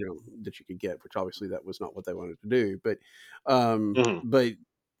that that you could get, which obviously that was not what they wanted to do. Hmm. But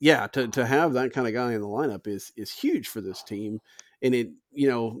yeah, to have that kind of guy in the lineup is huge for this team, and it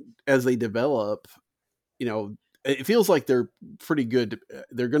as they develop, it feels like they're pretty good.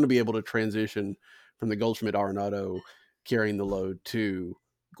 They're going to be able to transition from the Goldschmidt Arenado carrying the load to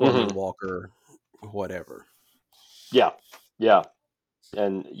Gorman Hmm. Walker, whatever. Yeah. Yeah.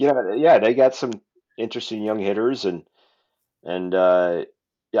 And yeah, they got some interesting young hitters, and yeah,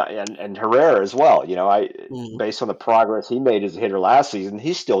 and Herrera as well. Mhm. Based on the progress he made as a hitter last season,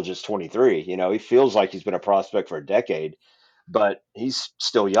 he's still just 23. He feels like he's been a prospect for a decade, but he's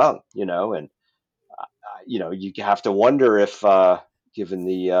still young. And you have to wonder if, given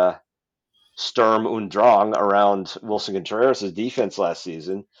the Sturm und Drang around Wilson Contreras' defense last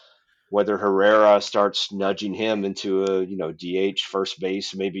season, whether Herrera starts nudging him into a DH, first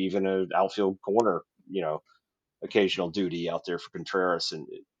base, maybe even an outfield corner, occasional duty out there for Contreras, and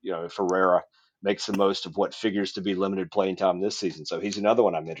if Herrera makes the most of what figures to be limited playing time this season. So he's another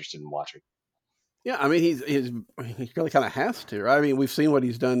one I'm interested in watching. Yeah, I mean he really kind of has to, right? I mean, we've seen what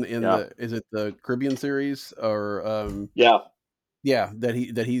he's done in Yeah. the Caribbean series or Yeah. yeah, that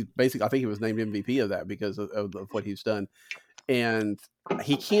he's basically, I think he was named MVP of that because of what he's done. And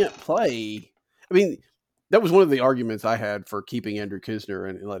he can't play. I mean, that was one of the arguments I had for keeping Andrew Kisner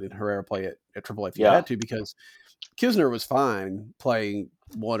and letting Herrera play at AAA if you Yeah. had to, because Kisner was fine playing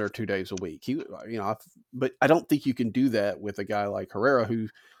 1 or 2 days a week. But I don't think you can do that with a guy like Herrera who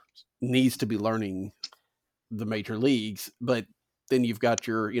needs to be learning the major leagues. But then you've got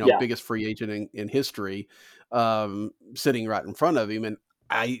your Yeah. biggest free agent in history sitting right in front of him, and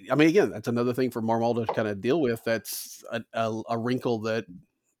I mean, again, that's another thing for Marmol to kind of deal with. That's a wrinkle that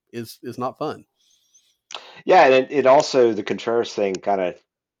is not fun. Yeah. And it also, the Contreras thing kind of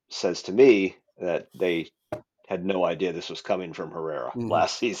says to me that they had no idea this was coming from Herrera Mhm,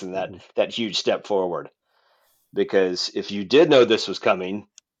 last season, that mhm. that huge step forward. Because if you did know this was coming,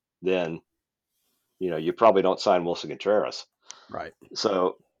 then you probably don't sign Wilson Contreras. Right.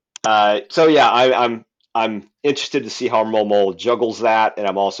 So, so yeah, I'm interested to see how Momo juggles that, and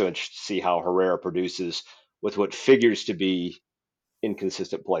I'm also interested to see how Herrera produces with what figures to be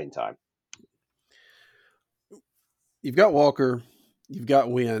inconsistent playing time. You've got Walker, you've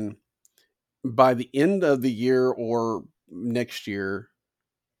got Wynn. By the end of the year or next year,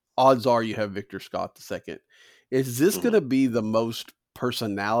 odds are you have Victor Scott the second. Is this going Hmm. to be the most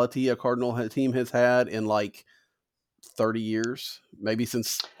personality a Cardinal team has had in like 30 years, maybe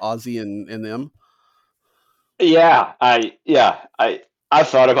since Ozzy and them? I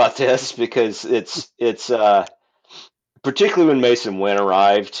thought about this because it's particularly when Mason Wynn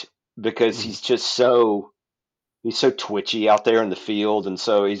arrived, because Mhm. he's so twitchy out there in the field, and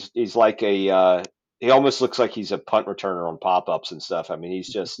so he's like he almost looks like he's a punt returner on pop ups and stuff. I mean, he's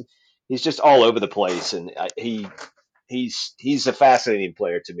just all over the place, and he's a fascinating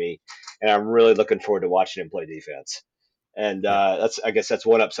player to me, and I'm really looking forward to watching him play defense. And Yeah. I guess that's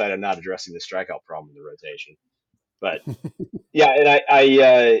one upside of not addressing the strikeout problem in the rotation. But yeah, and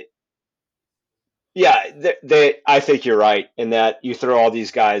I think you're right in that you throw all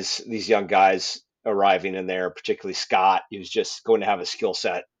these young guys arriving in there, particularly Scott, who's just going to have a skill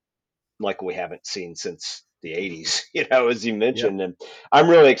set like we haven't seen since the 80s, as you Yeah. mentioned. And I'm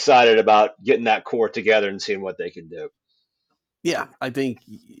really excited about getting that core together and seeing what they can do. Yeah, I think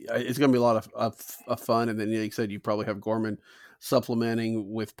it's going to be a lot of fun. And then, like you said, you probably have Gorman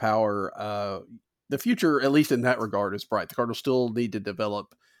supplementing with power. The future, at least in that regard, is bright. The Cardinals still need to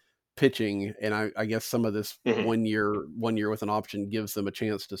develop pitching, and I guess some of this Hmm. 1 year with an option gives them a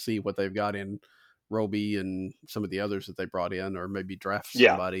chance to see what they've got in Roby and some of the others that they brought in, or maybe draft Yeah.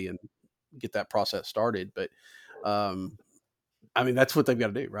 somebody and get that process started. But um, I mean, that's what they've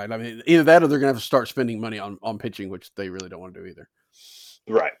got to do, right? I mean, either that or they're going to have to start spending money on pitching, which they really don't want to do either.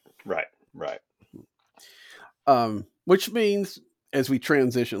 Right. Right. Right. Which means as we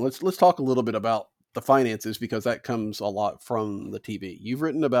transition, let's talk a little bit about the finances, because that comes a lot from the TV. You've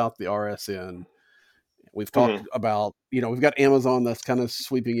written about the RSN. We've talked Hmm. about, we've got Amazon that's kind of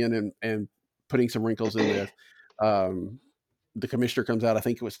sweeping in and putting some wrinkles in this. Um, the commissioner comes out, I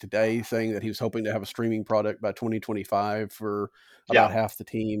think it was today, saying that he was hoping to have a streaming product by 2025 for about Yeah. half the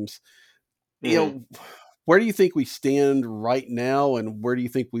teams. You Hmm. know, where do you think we stand right now, and where do you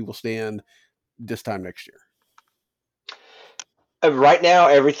think we will stand this time next year? Right now,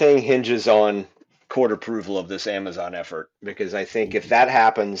 everything hinges on court approval of this Amazon effort, because I think if Mhm. that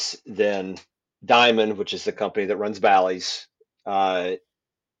happens, then Diamond, which is the company that runs Bally's, uh,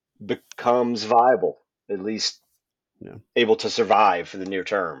 becomes viable, at least Yeah. able to survive for the near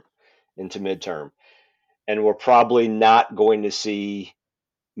term into midterm. and we're probably not going to see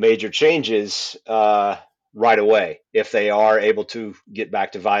major changes right away if they are able to get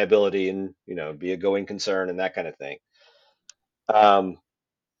back to viability and be a going concern and that kind of thing. Um,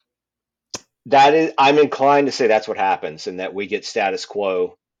 I'm inclined to say that's what happens, and that we get status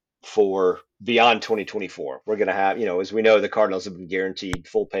quo for beyond 2024. We're going to have, as we know, the Cardinals have been guaranteed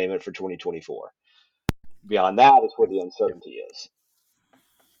full payment for 2024. Beyond that is where the uncertainty is.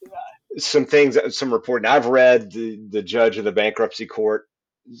 Some reporting I've read, the judge of the bankruptcy court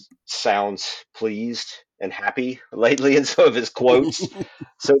sounds pleased and happy lately in some of his quotes.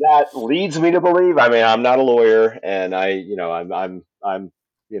 So that leads me to believe. I mean, I'm not a lawyer, and I'm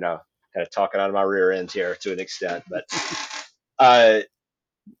kind of talking out of my rear end here to an extent, but uh,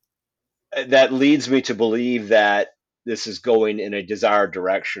 that leads me to believe that this is going in a desired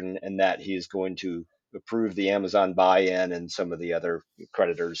direction, and that he is going to approve the Amazon buy-in and some of the other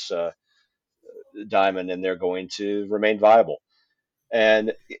creditors, Diamond, and they're going to remain viable.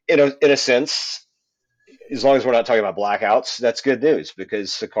 And in a sense, as long as we're not talking about blackouts, that's good news,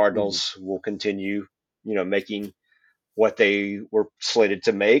 because the Cardinals will continue, making what they were slated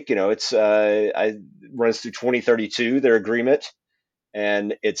to make. It's runs through 2032, their agreement,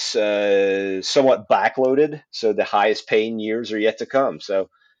 and it's somewhat backloaded, so the highest paying years are yet to come. So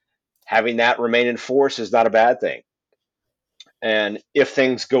having that remain in force is not a bad thing. And if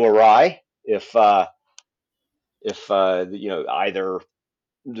things go awry, if either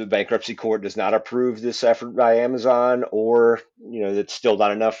the bankruptcy court does not approve this effort by Amazon, or it's still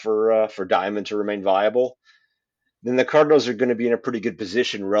not enough for Diamond to remain viable, then the Cardinals are going to be in a pretty good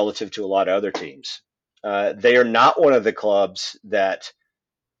position relative to a lot of other teams. They are not one of the clubs that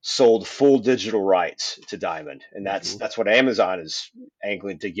sold full digital rights to Diamond, and that's what Amazon is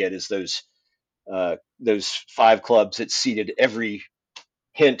angling to get, is those 5 clubs that ceded every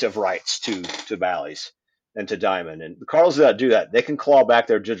hint of rights to Bally's and to Diamond. And the Cardinals do not do that. They can claw back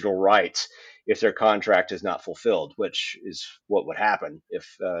their digital rights if their contract is not fulfilled, which is what would happen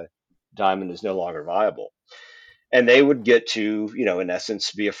if Diamond is no longer viable. And they would get to, in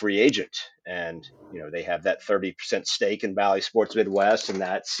essence, be a free agent. And, they have that 30% stake in Bally Sports Midwest, and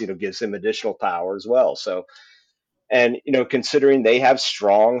that's, gives them additional power as well. So, and, considering they have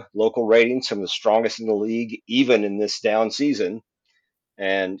strong local ratings, some of the strongest in the league, even in this down season,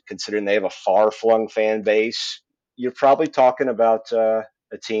 and considering they have a far-flung fan base, you're probably talking about a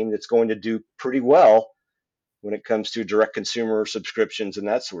team that's going to do pretty well when it comes to direct consumer subscriptions and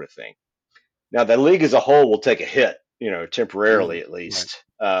that sort of thing. Now, the league as a whole will take a hit, temporarily at least,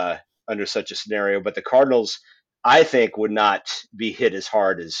 under such a scenario. But the Cardinals, I think, would not be hit as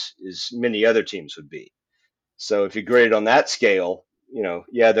hard as many other teams would be. So if you grade it on that scale,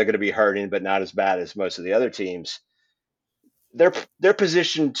 they're going to be hurting, but not as bad as most of the other teams. They're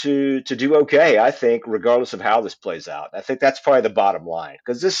positioned to do okay, I think, regardless of how this plays out. I think that's probably the bottom line,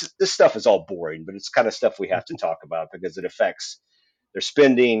 because this stuff is all boring, but it's kind of stuff we have to talk about because it affects their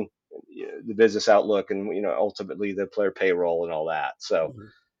spending, the business outlook, and ultimately the player payroll and all that. So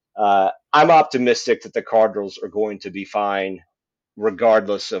I'm optimistic that the Cardinals are going to be fine,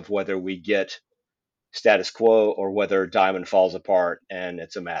 regardless of whether we get status quo or whether Diamond falls apart and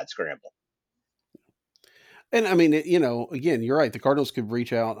it's a mad scramble. And I mean, again, you're right. The Cardinals could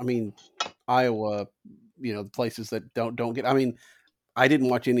reach out. I mean, Iowa, the places that don't get. I mean, I didn't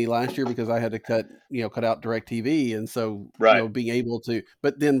watch any last year because I had to cut out DirecTV, and so being able to.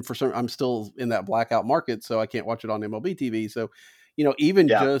 But then I'm still in that blackout market, so I can't watch it on MLB TV. So, even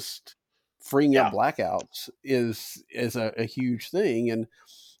just freeing up blackouts is a huge thing. And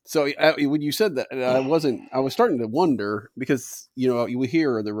so when you said that, I was starting to wonder, because we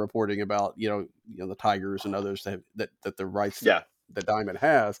hear the reporting about the Tigers and others that the rights that Diamond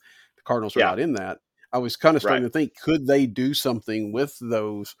has, the Cardinals are not in that. I was kind of starting to think, could they do something with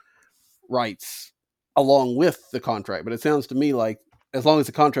those rights along with the contract? But it sounds to me like, as long as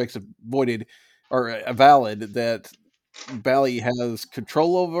the contract's voided or valid, that Bally has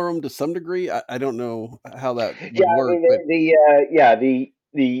control over them to some degree. I don't know how that would work.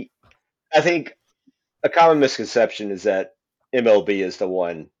 I think a common misconception is that MLB is the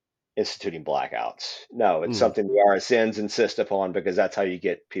one instituting blackouts. No, it's something the RSNs insist upon, because that's how you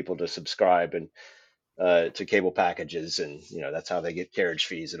get people to subscribe and to cable packages, and that's how they get carriage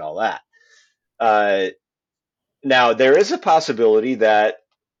fees and all that. Now, there is a possibility that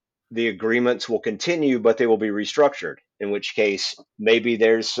the agreements will continue, but they will be restructured, in which case maybe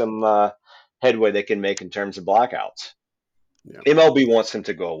there's some headway they can make in terms of blackouts. MLB wants them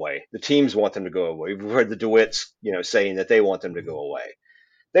to go away. The teams want them to go away. We've heard the DeWitts, saying that they want them to go away.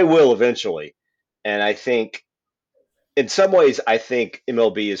 They will eventually. And I think in some ways, I think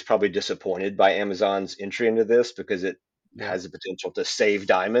MLB is probably disappointed by Amazon's entry into this because it Yeah. has the potential to save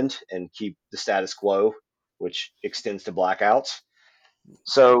Diamond and keep the status quo, which extends to blackouts.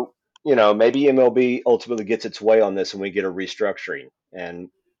 So, maybe MLB ultimately gets its way on this and we get a restructuring. And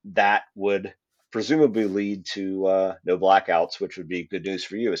that would presumably lead to no blackouts, which would be good news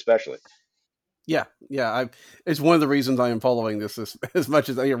for you, especially. Yeah, yeah. It's one of the reasons I am following this as much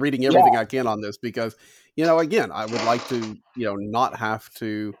as I am reading Yeah. everything I can on this because, again, I would like to, not have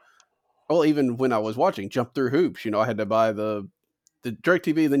to. Well, even when I was watching Jump Through Hoops, I had to buy the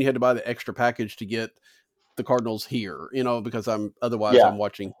DirecTV, then you had to buy the extra package to get the Cardinals here, because otherwise Yeah. I'm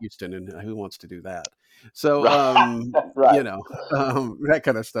watching Houston, and who wants to do that? So, Right. Right. that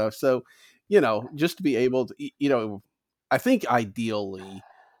kind of stuff. So, just to be able to, I think ideally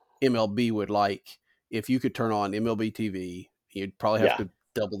MLB would like if you could turn on MLB TV. You'd probably have Yeah. to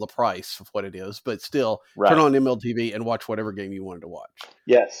double the price of what it is, but still turn Right. on MLB TV and watch whatever game you wanted to watch.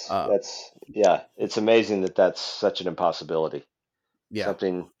 Yes. Uh, Yeah. It's amazing that that's such an impossibility. yeah,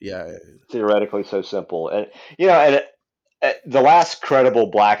 Something yeah, theoretically so simple. And the last credible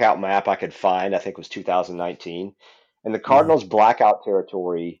blackout map I could find, I think, was 2019. And the mhm, Cardinals' blackout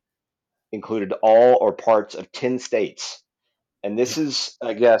territory included all or parts of 10 states. And this yeah, is,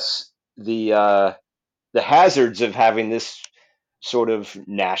 I guess, the hazards of having this sort of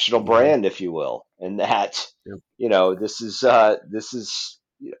national mhm, brand, if you will, and that yeah, this is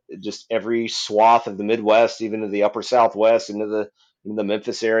just every swath of the Midwest, even to the upper Southwest, into the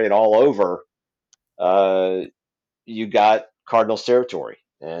Memphis area and all over. Uh, you got Cardinals territory,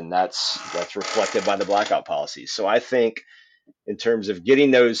 and that's reflected by the blackout policies. So I think in terms of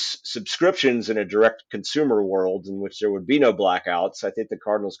getting those subscriptions in a direct consumer world in which there would be no blackouts, I think the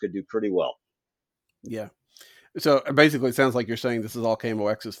Cardinals could do pretty well. yeah. So basically, it sounds like you're saying this is all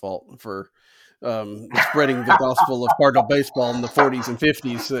KMOX's fault for spreading the gospel of Cardinal baseball in the 40s and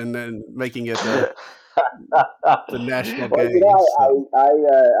 50s, and then making it the national Well, game. So,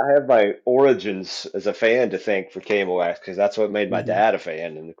 I have my origins as a fan to thank for KMOX because that's what made my mhm. dad a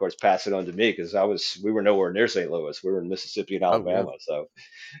fan, and of course pass it on to me because we were nowhere near St. Louis, we were in Mississippi and Oh yeah. Alabama, so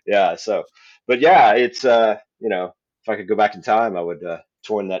yeah, but yeah, it's if I could go back in time, I would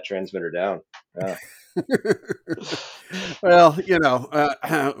torn that transmitter down. Yeah. Well,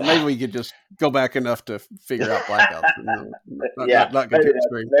 maybe we could just go back enough to figure out blackouts, but no, Yeah, not get too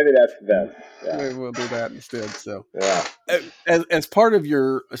extreme. maybe that's the best. Yeah, Maybe we'll do that instead. So, yeah. as part of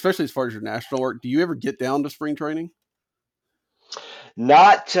your, especially as far as your national work, do you ever get down to spring training?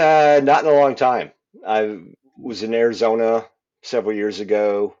 Not in a long time. I was in Arizona several years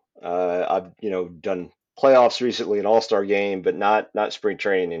ago. I've done playoffs recently, an All Star game, but not spring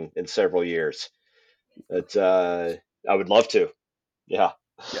training in several years. But I would love to. Yeah,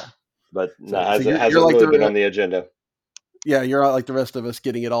 Yeah. but So, that you're hasn't like really been the on the agenda. yeah, you're like the rest of us,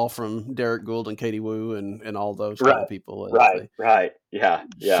 getting it all from Derek Gould and Katie Wu and all those kind Right, of people as right, they right. Yeah,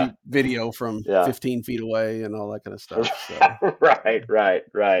 yeah, shoot video from yeah. 15 feet away and all that kind of stuff. So, Right, right,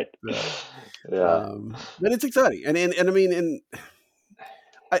 right. uh, Yeah. but it's exciting, and I mean,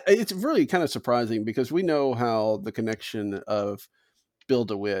 it's really kind of surprising because we know how the connection of Bill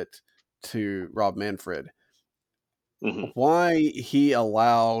DeWitt to Rob Manfred, Hmm. why he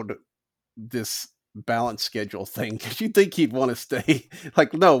allowed this balanced schedule thing, because you think he'd want to stay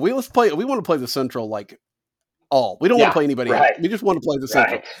like, no, we want to play the Central, like, we don't want to Yeah. play anybody else, Right. we just want to play the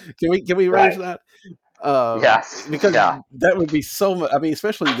Central. Right. Can we arrange Right. that? Yes. Because Yeah. that would be so much. I mean,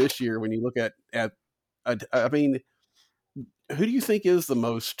 especially this year when you look at I mean, who do you think is the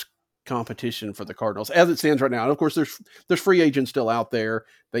most competition for the Cardinals as it stands right now? And of course, there's free agents still out there.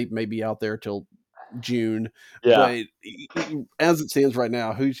 They may be out there till June, Yeah. but as it stands right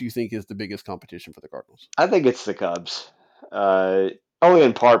now, who do you think is the biggest competition for the Cardinals? I think it's the Cubs. Uh, Only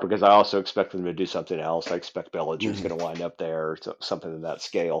in part because I also expect them to do something else. I expect Bellinger's Hmm. going to wind up there or something of that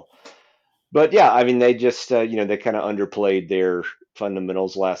scale. But yeah, I mean, they just they kind of underplayed their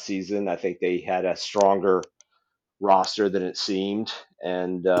fundamentals last season. I think they had a stronger roster than it seemed,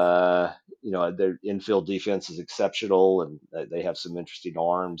 and their infield defense is exceptional, and they have some interesting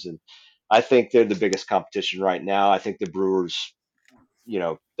arms. And I think they're the biggest competition right now. I think the Brewers,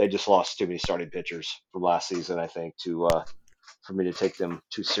 they just lost too many starting pitchers from last season. I think to for me to take them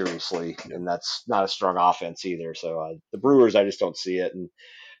too seriously, Yeah. and that's not a strong offense either. So the Brewers, I just don't see it. And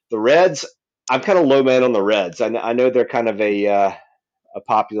the Reds, I'm kind of low man on the Reds. I know they're kind of a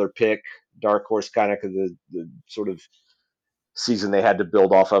popular pick, dark horse kind of because the sort of season they had to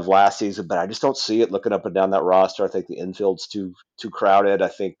build off of last season, but I just don't see it looking up and down that roster. I think the infield's too crowded. I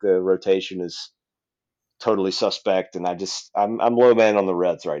think the rotation is totally suspect, and I'm low man on the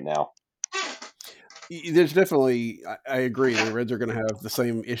Reds right now. There's definitely, I agree. The Reds are going to have the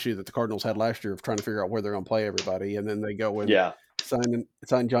same issue that the Cardinals had last year of trying to figure out where they're going to play everybody, and then they go and Yeah,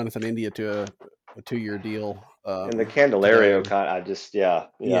 sign Jonathan India to a 2-year deal and the today. Candelario kind, I just Yeah.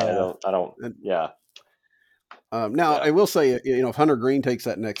 I don't, yeah, Now, yeah, I will say, if Hunter Green takes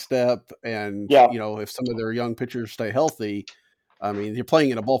that next step, and yeah, if some of their young pitchers stay healthy, I mean, you're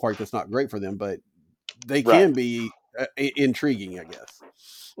playing in a ballpark that's not great for them, but they right, can be intriguing, I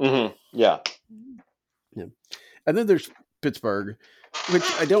guess. yeah, Yeah. And then there's Pittsburgh, which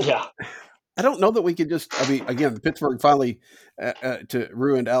I don't yeah. know that we could just. I mean, again, Pittsburgh finally to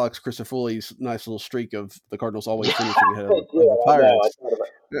ruined Alex Cristofuli's nice little streak of the Cardinals always finishing ahead of, Yeah, of the I know. I Pirates. thought about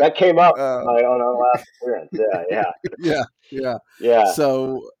that came up Uh, on our last appearance. Yeah, yeah, yeah, yeah. yeah,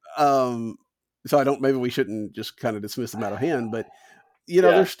 So, so I don't. Maybe we shouldn't just kind of dismiss them out of hand, but yeah.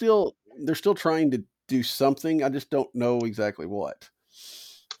 they're still trying to do something. I just don't know exactly what.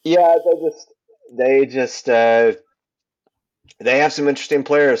 Yeah, they just they have some interesting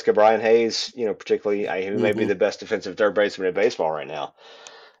players. Brian Hayes, particularly, he may be Hmm. the best defensive third baseman in baseball right now.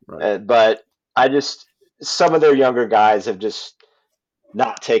 Right. But I just some of their younger guys have just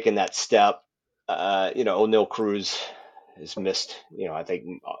not taken that step. O'Neal Cruz has missed, I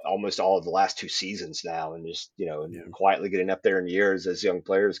think almost all of the last 2 seasons now, and just Yeah. quietly getting up there in years as young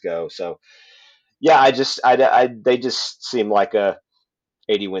players go. So yeah, they just seem like a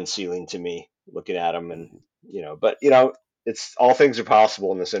 80 win ceiling to me looking at them, and but it's all things are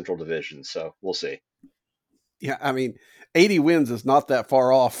possible in the Central Division, so we'll see. Yeah, I mean, 80 wins is not that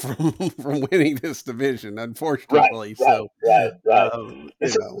far off from winning this division, Right, unfortunately. right, So, right, right.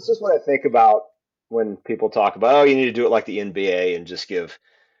 This is what I think about when people talk about, oh, you need to do it like the NBA and just give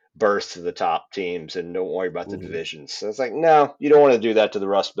berths to the top teams and don't worry about the mhm. divisions. So it's like, no, you don't want to do that to the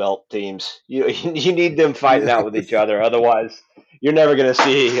Rust Belt teams. You need them fighting Yeah. out with each other. Otherwise, you're never going to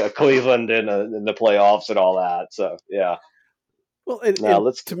see a Cleveland in the playoffs and all that. So yeah, Well, now and to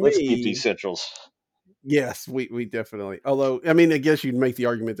let's keep these me, centrals. yes, we definitely. Although, I mean, I guess you'd make the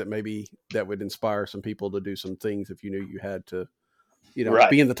argument that maybe that would inspire some people to do some things if you knew you had to, Right,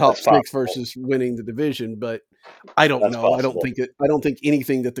 be in the top that's six possible. versus winning the division. But I don't That's know. possible. I don't think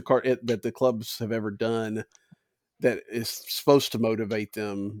anything that that the clubs have ever done that is supposed to motivate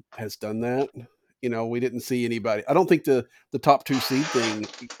them has done that. We didn't see anybody. I don't think the top 2 seed thing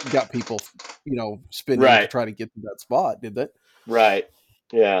got people, spending to Right, try to get to that spot, did that? right,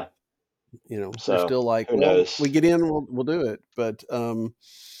 yeah. They're So still like, who well, knows? we get in, we'll do it. But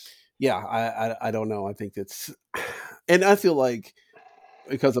yeah, I don't know. I think it's, and I feel like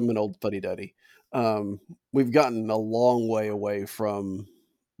because I'm an old fuddy duddy, we've gotten a long way away from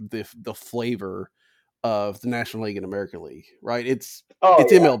the flavor of the National League and American League, right? Oh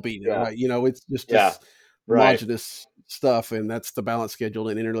It's yeah, MLB now, yeah, right? It's just yeah. this Right. homogenous stuff, and that's the balance schedule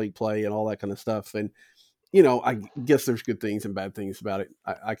and interleague play and all that kind of stuff. And I guess there's good things and bad things about it.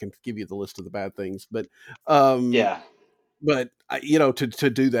 I can give you the list of the bad things, um, Yeah. to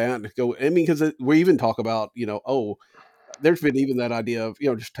do that and go. I mean, because we even talk about oh, there's been even that idea of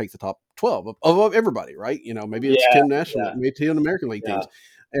just take the top 12 of everybody, right? Maybe it's Yeah. 10 national, Yeah. maybe 10 American League Yeah. teams,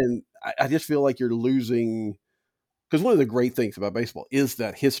 and I just feel like you're losing because one of the great things about baseball is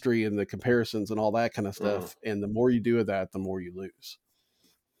that history and the comparisons and all that kind of Mhm. stuff. And the more you do of that, the more you lose.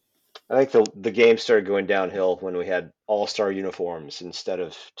 I think the game started going downhill when we had all-star uniforms instead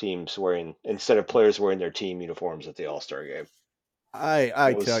of players wearing their team uniforms at the all-star game. I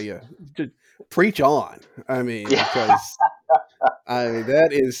That tell was you, preach on. I mean, yeah. because I mean that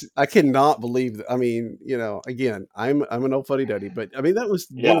is I cannot believe that. I mean, again, I'm an old fuddy duddy, but I mean that was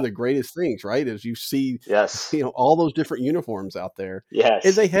one Yeah. of the greatest things, right? As you see, Yes. all those different uniforms out there, and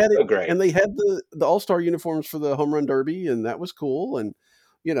Yes. they had it, So great. and they had the All Star uniforms for the home run derby, and that was cool, and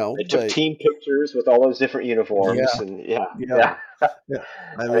They took but team pictures with all those different yeah, uniforms, and yeah, yeah, yeah. yeah.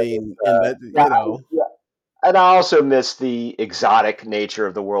 I I think mean, and that yeah, yeah. And I also miss the exotic nature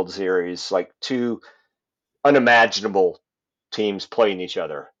of the World Series, like two unimaginable teams playing each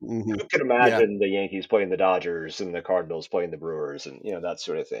other. mhm. Who could Yeah, imagine the Yankees playing the Dodgers and the Cardinals playing the Brewers and that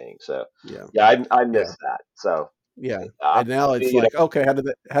sort of thing. So yeah, yeah, I yeah. miss that. So Yeah, uh, and now it's you know, like, okay,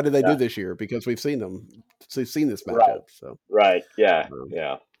 how did they do yeah, this year? Because we've seen this right, matchup. So, right, yeah, um,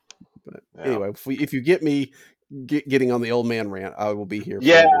 yeah, but yeah, anyway, if you get me getting on the old man rant, I will be here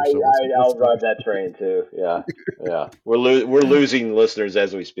yeah. forever. So let's I'll ride that train too. Yeah, yeah. We're losing listeners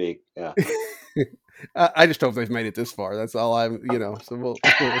as we speak. Yeah. I just hope they've made it this far. That's all So we'll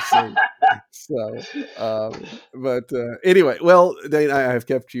see. So, but anyway, well, Dane, I have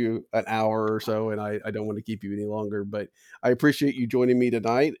kept you an hour or so, and I don't want to keep you any longer. But I appreciate you joining me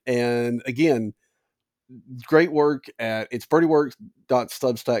tonight. And again, great work at it's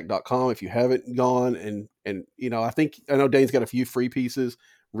birdieworks.substack.com if you haven't gone. And you know, I know Dane's got a few free pieces.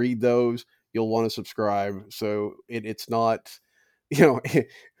 Read those. You'll want to subscribe. So it's not, you know,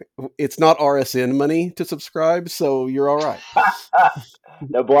 it's not RSN money to subscribe. So you're all right.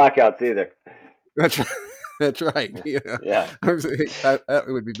 No blackouts either. That's right. That's right. Yeah. Yeah. That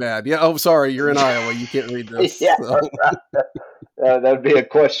would be bad. Yeah. Oh, sorry. You're in Iowa. You can't read this. Yeah. So. That would be a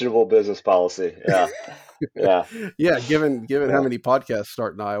questionable business policy. Yeah. Yeah. Yeah. Given how many podcasts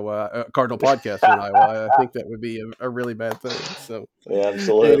start in Iowa, Cardinal podcasts in Iowa, I think that would be a really bad thing. So yeah,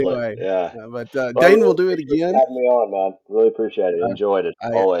 absolutely. Anyway, yeah. But Dane will do it again. Have me on, man. Really appreciate it. Enjoyed it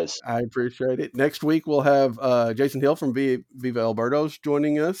always. I appreciate it. Next week we'll have Jason Hill from Viva Alberto's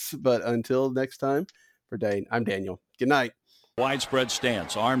joining us. But until next time, for Dane, I'm Daniel. Good night. Widespread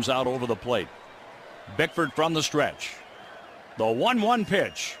stance, arms out over the plate. Bickford from the stretch. The 1-1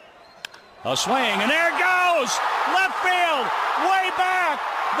 pitch. A swing, and there it goes! Left field, way back!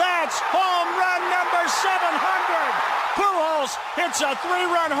 That's home run number 700! Pujols hits a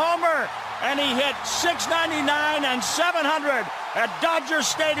 3-run homer, and he hit 699 and 700 at Dodger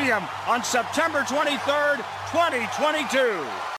Stadium on September 23rd, 2022.